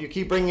 Well, if you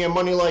keep bringing in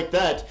money like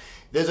that,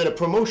 there's a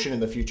promotion in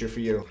the future for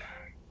you.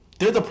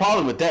 There's a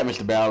problem with that,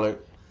 Mr. Ballard.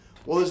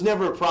 Well, there's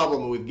never a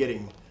problem with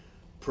getting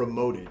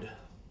promoted.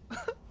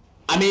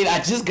 I mean, I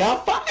just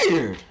got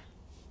fired.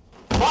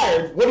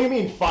 Fired? What do you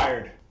mean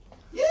fired?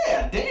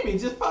 Yeah, Damien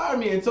just fired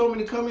me and told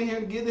me to come in here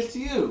and give this to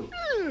you.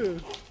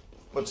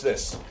 What's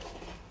this?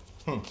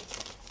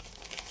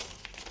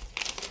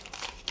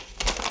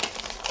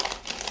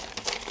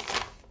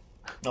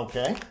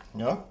 Okay,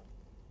 yeah.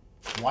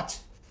 What?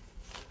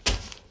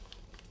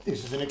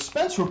 This is an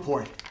expense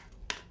report.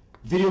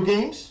 Video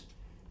games?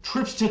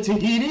 Trips to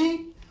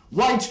Tahiti?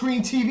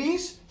 Widescreen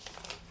TVs?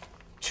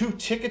 2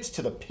 tickets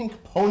to the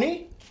Pink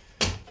Pony?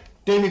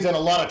 Damien's in a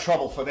lot of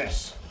trouble for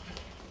this.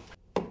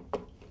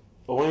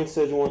 Elaine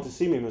said you wanted to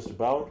see me, Mr.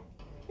 Ballard.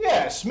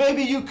 Yes,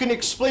 maybe you can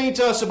explain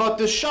to us about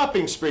this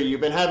shopping spree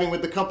you've been having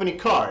with the company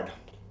card.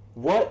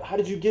 What? How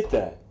did you get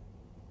that?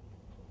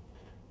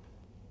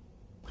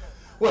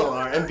 Well,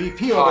 our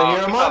MVP over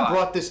here, Ahmad,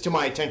 brought this to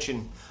my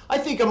attention. I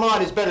think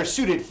Ahmad is better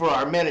suited for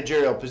our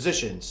managerial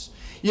positions.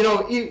 You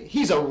know,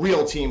 he's a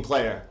real team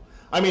player.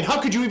 I mean, how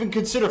could you even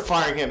consider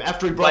firing him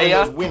after he brought in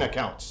those win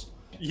accounts?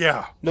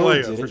 Yeah, No,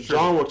 he for didn't. sure.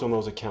 John worked on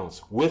those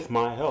accounts with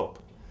my help.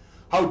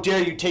 How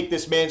dare you take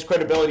this man's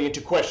credibility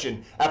into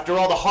question after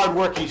all the hard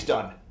work he's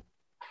done?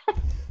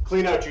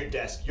 Clean out your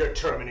desk. You're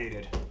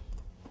terminated.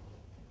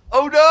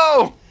 Oh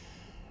no!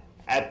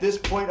 At this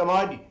point,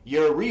 Ahmad,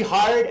 you're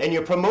rehired and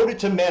you're promoted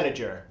to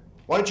manager.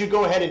 Why don't you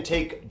go ahead and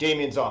take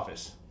Damien's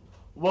office?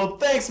 Well,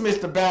 thanks,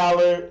 Mr.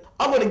 Ballard.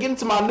 I'm going to get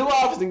into my new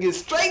office and get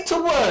straight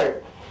to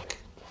work.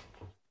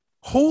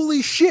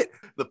 Holy shit.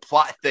 The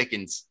plot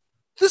thickens.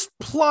 This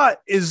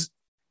plot is,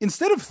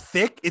 instead of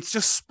thick, it's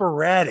just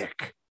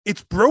sporadic.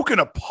 It's broken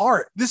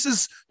apart. There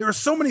are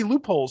so many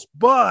loopholes,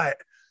 but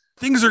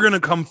things are going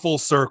to come full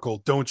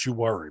circle. Don't you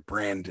worry,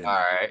 Branden. All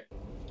right.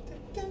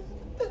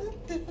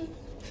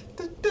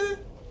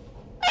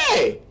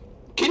 Hey,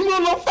 can you move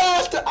a little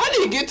faster? I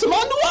need to get to my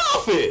new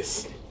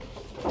office.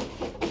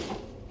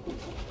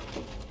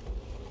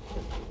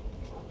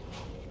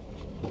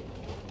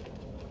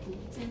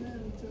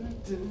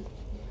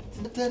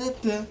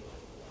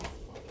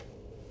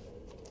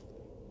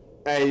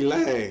 Hey,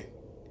 Lane.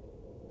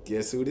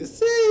 Guess who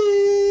this is?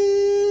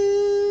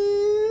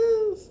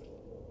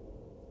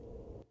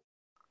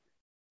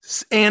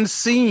 And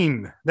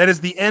scene. That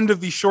is the end of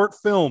the short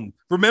film.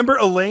 Remember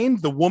Elaine,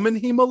 the woman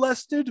he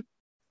molested?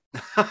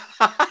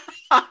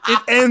 It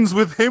ends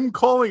with him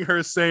calling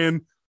her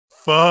saying,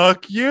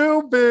 "Fuck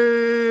you,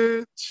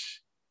 bitch."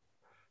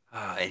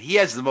 And he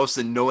has the most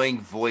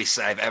annoying voice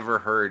I've ever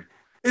heard.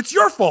 It's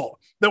your fault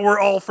that we're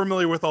all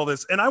familiar with all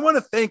this. And I want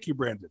to thank you,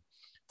 Branden.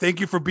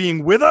 Thank you for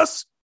being with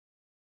us.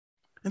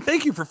 And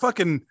thank you for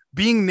fucking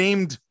being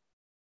named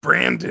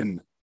Branden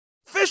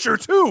Fisher,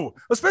 too.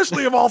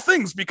 Especially of all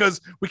things,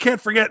 because we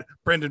can't forget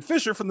Branden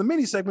Fisher from the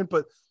mini segment.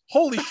 But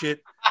holy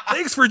shit,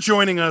 thanks for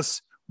joining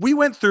us. We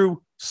went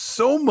through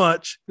so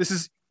much. This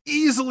is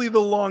easily the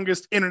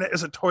longest Internet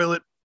as a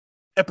Toilet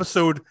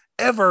episode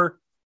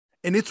ever.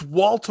 And it's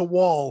wall to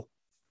wall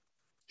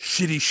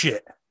shitty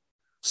shit.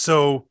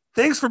 So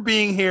thanks for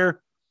being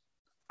here.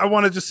 I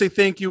want to just say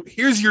thank you.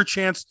 Here's your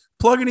chance.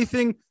 Plug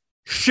anything,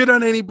 shit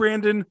on any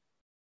Branden.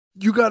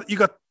 You got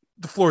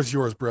the floor is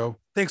yours, bro.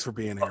 Thanks for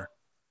being here.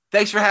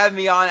 Thanks for having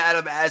me on,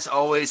 Adam. As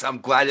always, I'm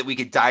glad that we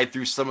could dive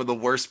through some of the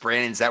worst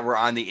Brandons that were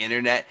on the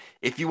internet.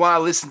 If you want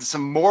to listen to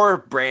some more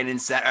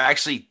Brandons that are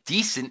actually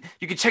decent,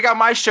 you can check out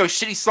my show,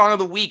 Shitty Song of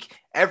the Week.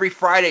 Every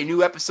Friday,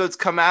 new episodes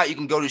come out. You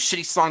can go to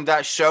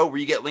shittysong.show where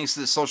you get links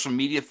to the social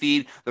media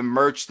feed, the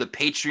merch, the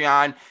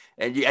Patreon,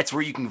 and that's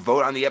where you can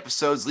vote on the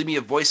episodes. Leave me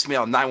a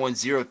voicemail,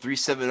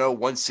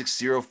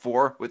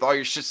 910-370-1604 with all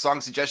your shit song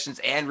suggestions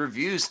and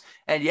reviews.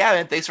 And yeah,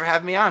 man, thanks for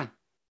having me on.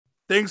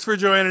 Thanks for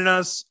joining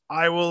us.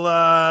 I will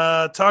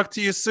talk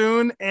to you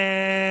soon.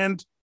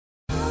 And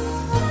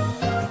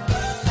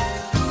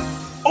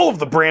all of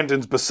the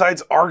Brandons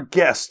besides our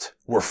guest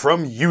were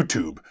from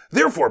YouTube,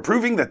 therefore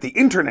proving that the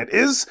internet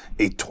is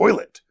a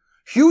toilet.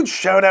 Huge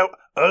shout out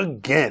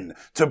again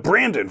to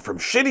Branden from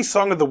Shitty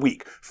Song of the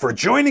Week for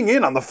joining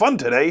in on the fun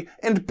today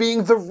and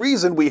being the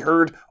reason we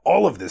heard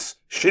all of this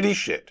shitty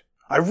shit.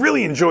 I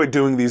really enjoyed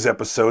doing these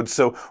episodes,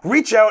 so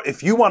reach out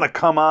if you want to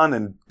come on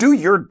and do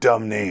your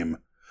dumb name.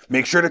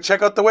 Make sure to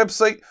check out the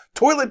website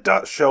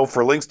toilet.show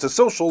for links to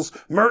socials,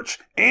 merch,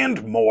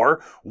 and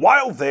more.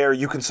 While there,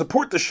 you can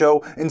support the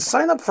show and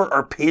sign up for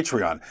our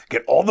Patreon.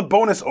 Get all the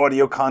bonus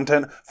audio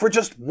content for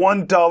just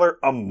 $1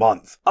 a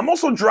month. I'm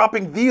also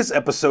dropping these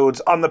episodes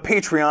on the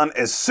Patreon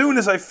as soon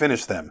as I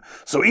finish them,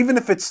 so even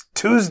if it's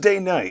Tuesday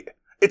night,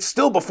 it's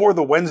still before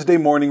the Wednesday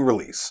morning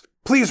release.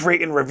 Please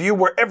rate and review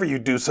wherever you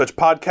do such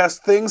podcast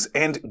things,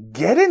 and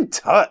get in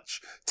touch.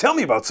 Tell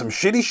me about some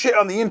shitty shit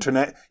on the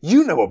internet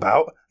you know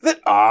about that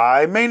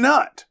I may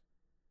not.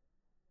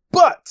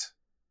 But,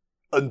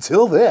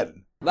 until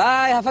then.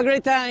 Bye, have a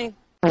great time.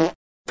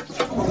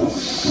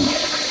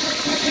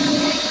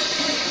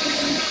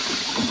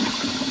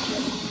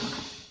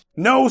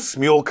 No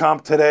Smule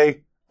Comp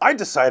today. I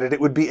decided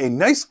it would be a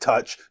nice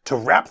touch to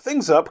wrap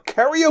things up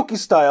karaoke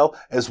style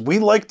as we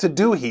like to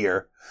do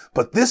here.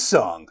 But this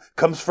song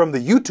comes from the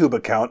YouTube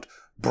account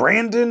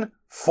Branden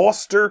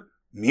Foster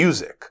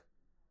Music.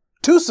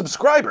 2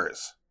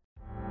 subscribers.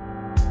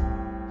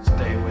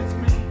 Stay with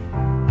me,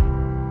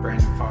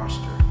 Branden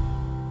Foster.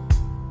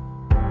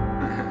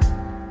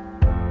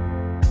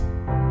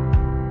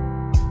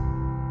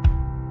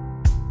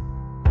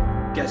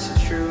 Guess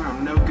it's true,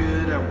 I'm no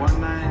good at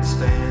one-night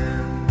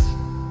stands.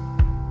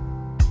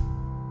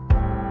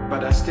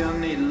 But I still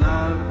need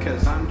love,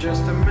 'cause I'm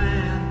just a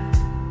man.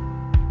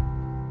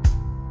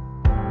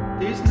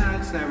 These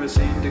nights never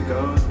seem to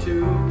go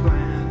to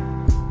plan.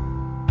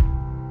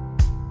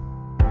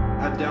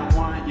 I don't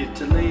want you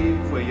to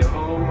leave, will you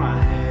hold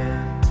my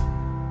hand?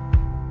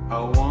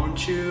 Oh,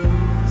 won't you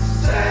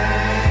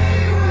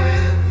stay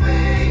with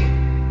me?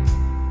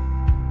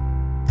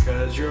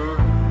 'Cause you're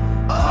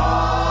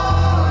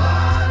all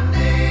I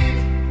need.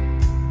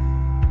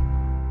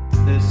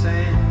 This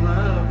ain't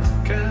love,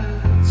 'cause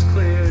it's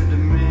clear to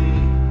me.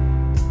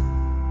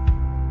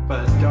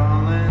 But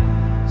darling,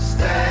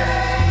 stay.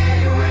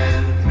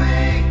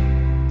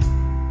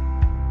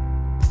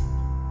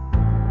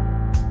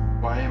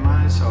 Why am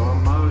I so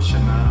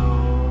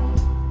emotional?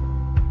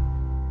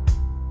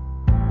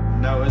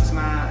 No, it's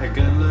not a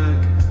good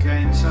look,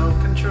 gain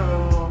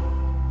self-control.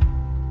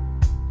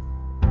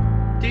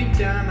 Deep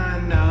down I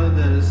know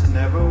this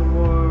never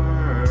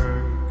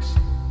works.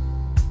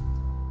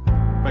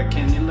 But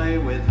can you lay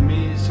with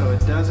me so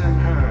it doesn't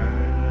hurt?